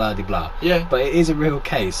telly and blah de blah. Yeah. But it is a real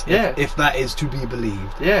case. Yeah. If that is to be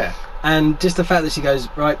believed. Yeah. And just the fact that she goes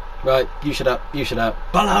right, you shut up,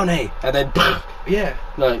 baloney, and then Yeah.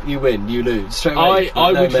 no, you win, you lose straight away.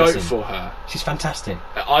 I no would vote messing. for her. She's fantastic.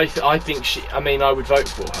 I think she. I mean, I would vote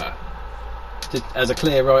for her. Just as a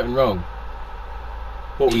clear right and wrong.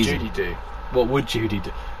 What would Easy. Judy do? What would Judy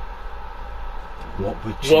do?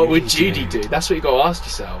 What would Judy do? That's what you got to ask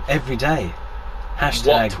yourself. every day?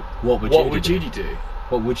 Hashtag what would Judy do? do?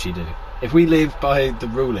 What would she do? If we live by the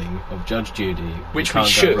ruling of Judge Judy, Which we we can't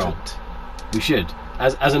should. go wrong. We should,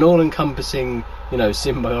 as an all-encompassing,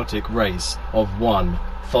 symbiotic race of one,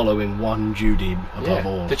 following one Judy above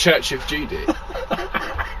all. The Church of Judy.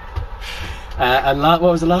 And what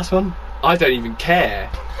was the last one? I don't even care.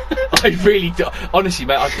 I really do. Honestly,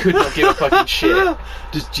 mate, I could not give a fucking shit.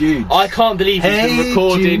 Just Jude. I can't believe we've been Hey,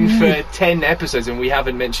 recording Jude. for 10 episodes and we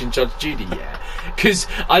haven't mentioned Judge Judy yet. Because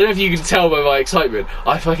I don't know if you can tell by my excitement,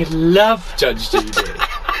 I fucking love Judge Judy.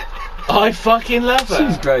 I fucking love her.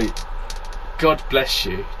 She's great. God bless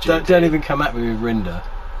you, Judy. Don't even come at me with Rinda.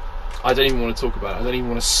 I don't even want to talk about it. I don't even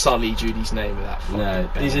want to sully Judy's name with that fucking No,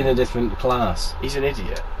 bell. he's in a different class. He's an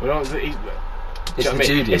idiot. We don't, do you It's know the what I mean?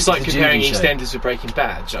 Judy. It's like the comparing Judy show. EastEnders with Breaking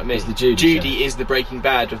Bad. Do you know what I mean? It's the Judy Judy show. is the Breaking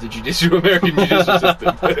Bad of the judicial American judicial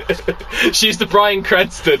system. She's the Bryan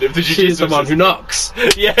Cranston of the judicial She's the one who system. knocks.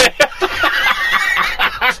 Yeah.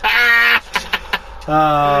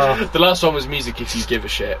 The last one was music if you give a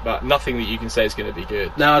shit, but nothing that you can say is going to be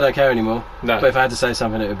good. No, I don't care anymore. No. But if I had to say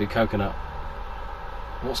something, it would be coconut.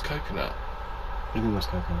 What's coconut? What do you mean what's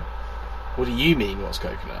coconut? What do you mean, what's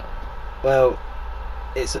coconut? Well,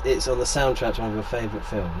 it's on the soundtrack to one of your favourite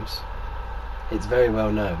films. It's very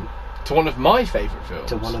well known. To one of my favourite films.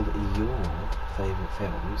 To one of your favourite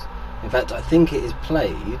films. In fact, I think it is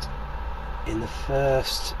played in the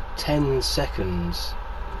first 10 seconds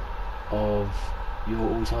of your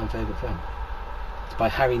all-time favourite film. It's by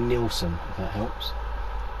Harry Nilsson, if that helps.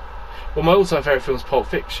 Well, my all-time favourite film is Pulp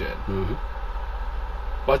Fiction. Mm-hmm.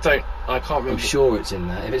 But I can't remember. I'm sure it's in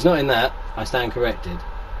that. If it's not in that, I stand corrected.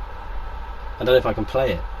 I don't know if I can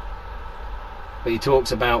play it. But he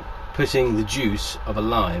talks about putting the juice of a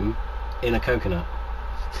lime in a coconut.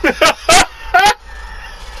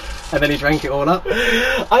 And then he drank it all up.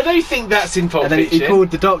 I don't think that's in Pulp And then Fiction. he called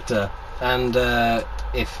the doctor, and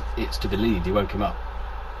if it's to believe, he woke him up.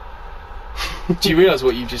 Do you realise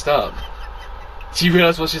what you've just done? Do you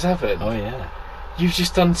realise what's just happened? Oh yeah, You've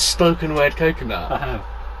just done spoken word coconut. I have.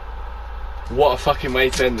 What a fucking way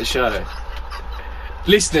to end the show.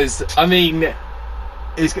 Listeners, I mean,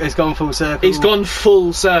 It's gone full circle. it's gone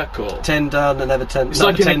full circle. 10 done and never 10. It's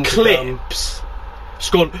like an eclipse. It's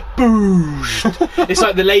gone booged. It's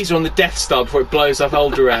like the laser on the Death Star before it blows up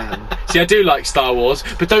Alderaan. See, I do like Star Wars,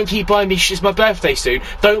 but don't keep buying me shit. It's my birthday soon.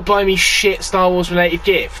 Don't buy me shit Star Wars related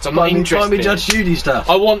gifts. I'm not interested. Buy me Judge Judy stuff.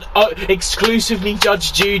 I want exclusively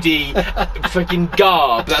Judge Judy fucking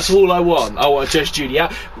garb. That's all I want. I want a Judge Judy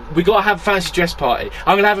out. We gotta have a fancy dress party.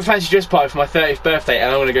 I'm gonna have a fancy dress party for my 30th birthday, and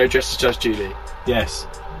I'm gonna go dressed as Judge Judy. Yes.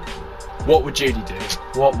 What would Judy do?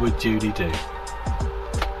 What would Judy do?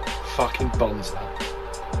 Fucking bonza.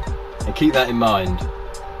 And keep that in mind,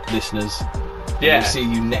 listeners. Yeah. We'll see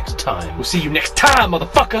you next time. We'll see you next time,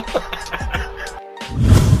 motherfucker.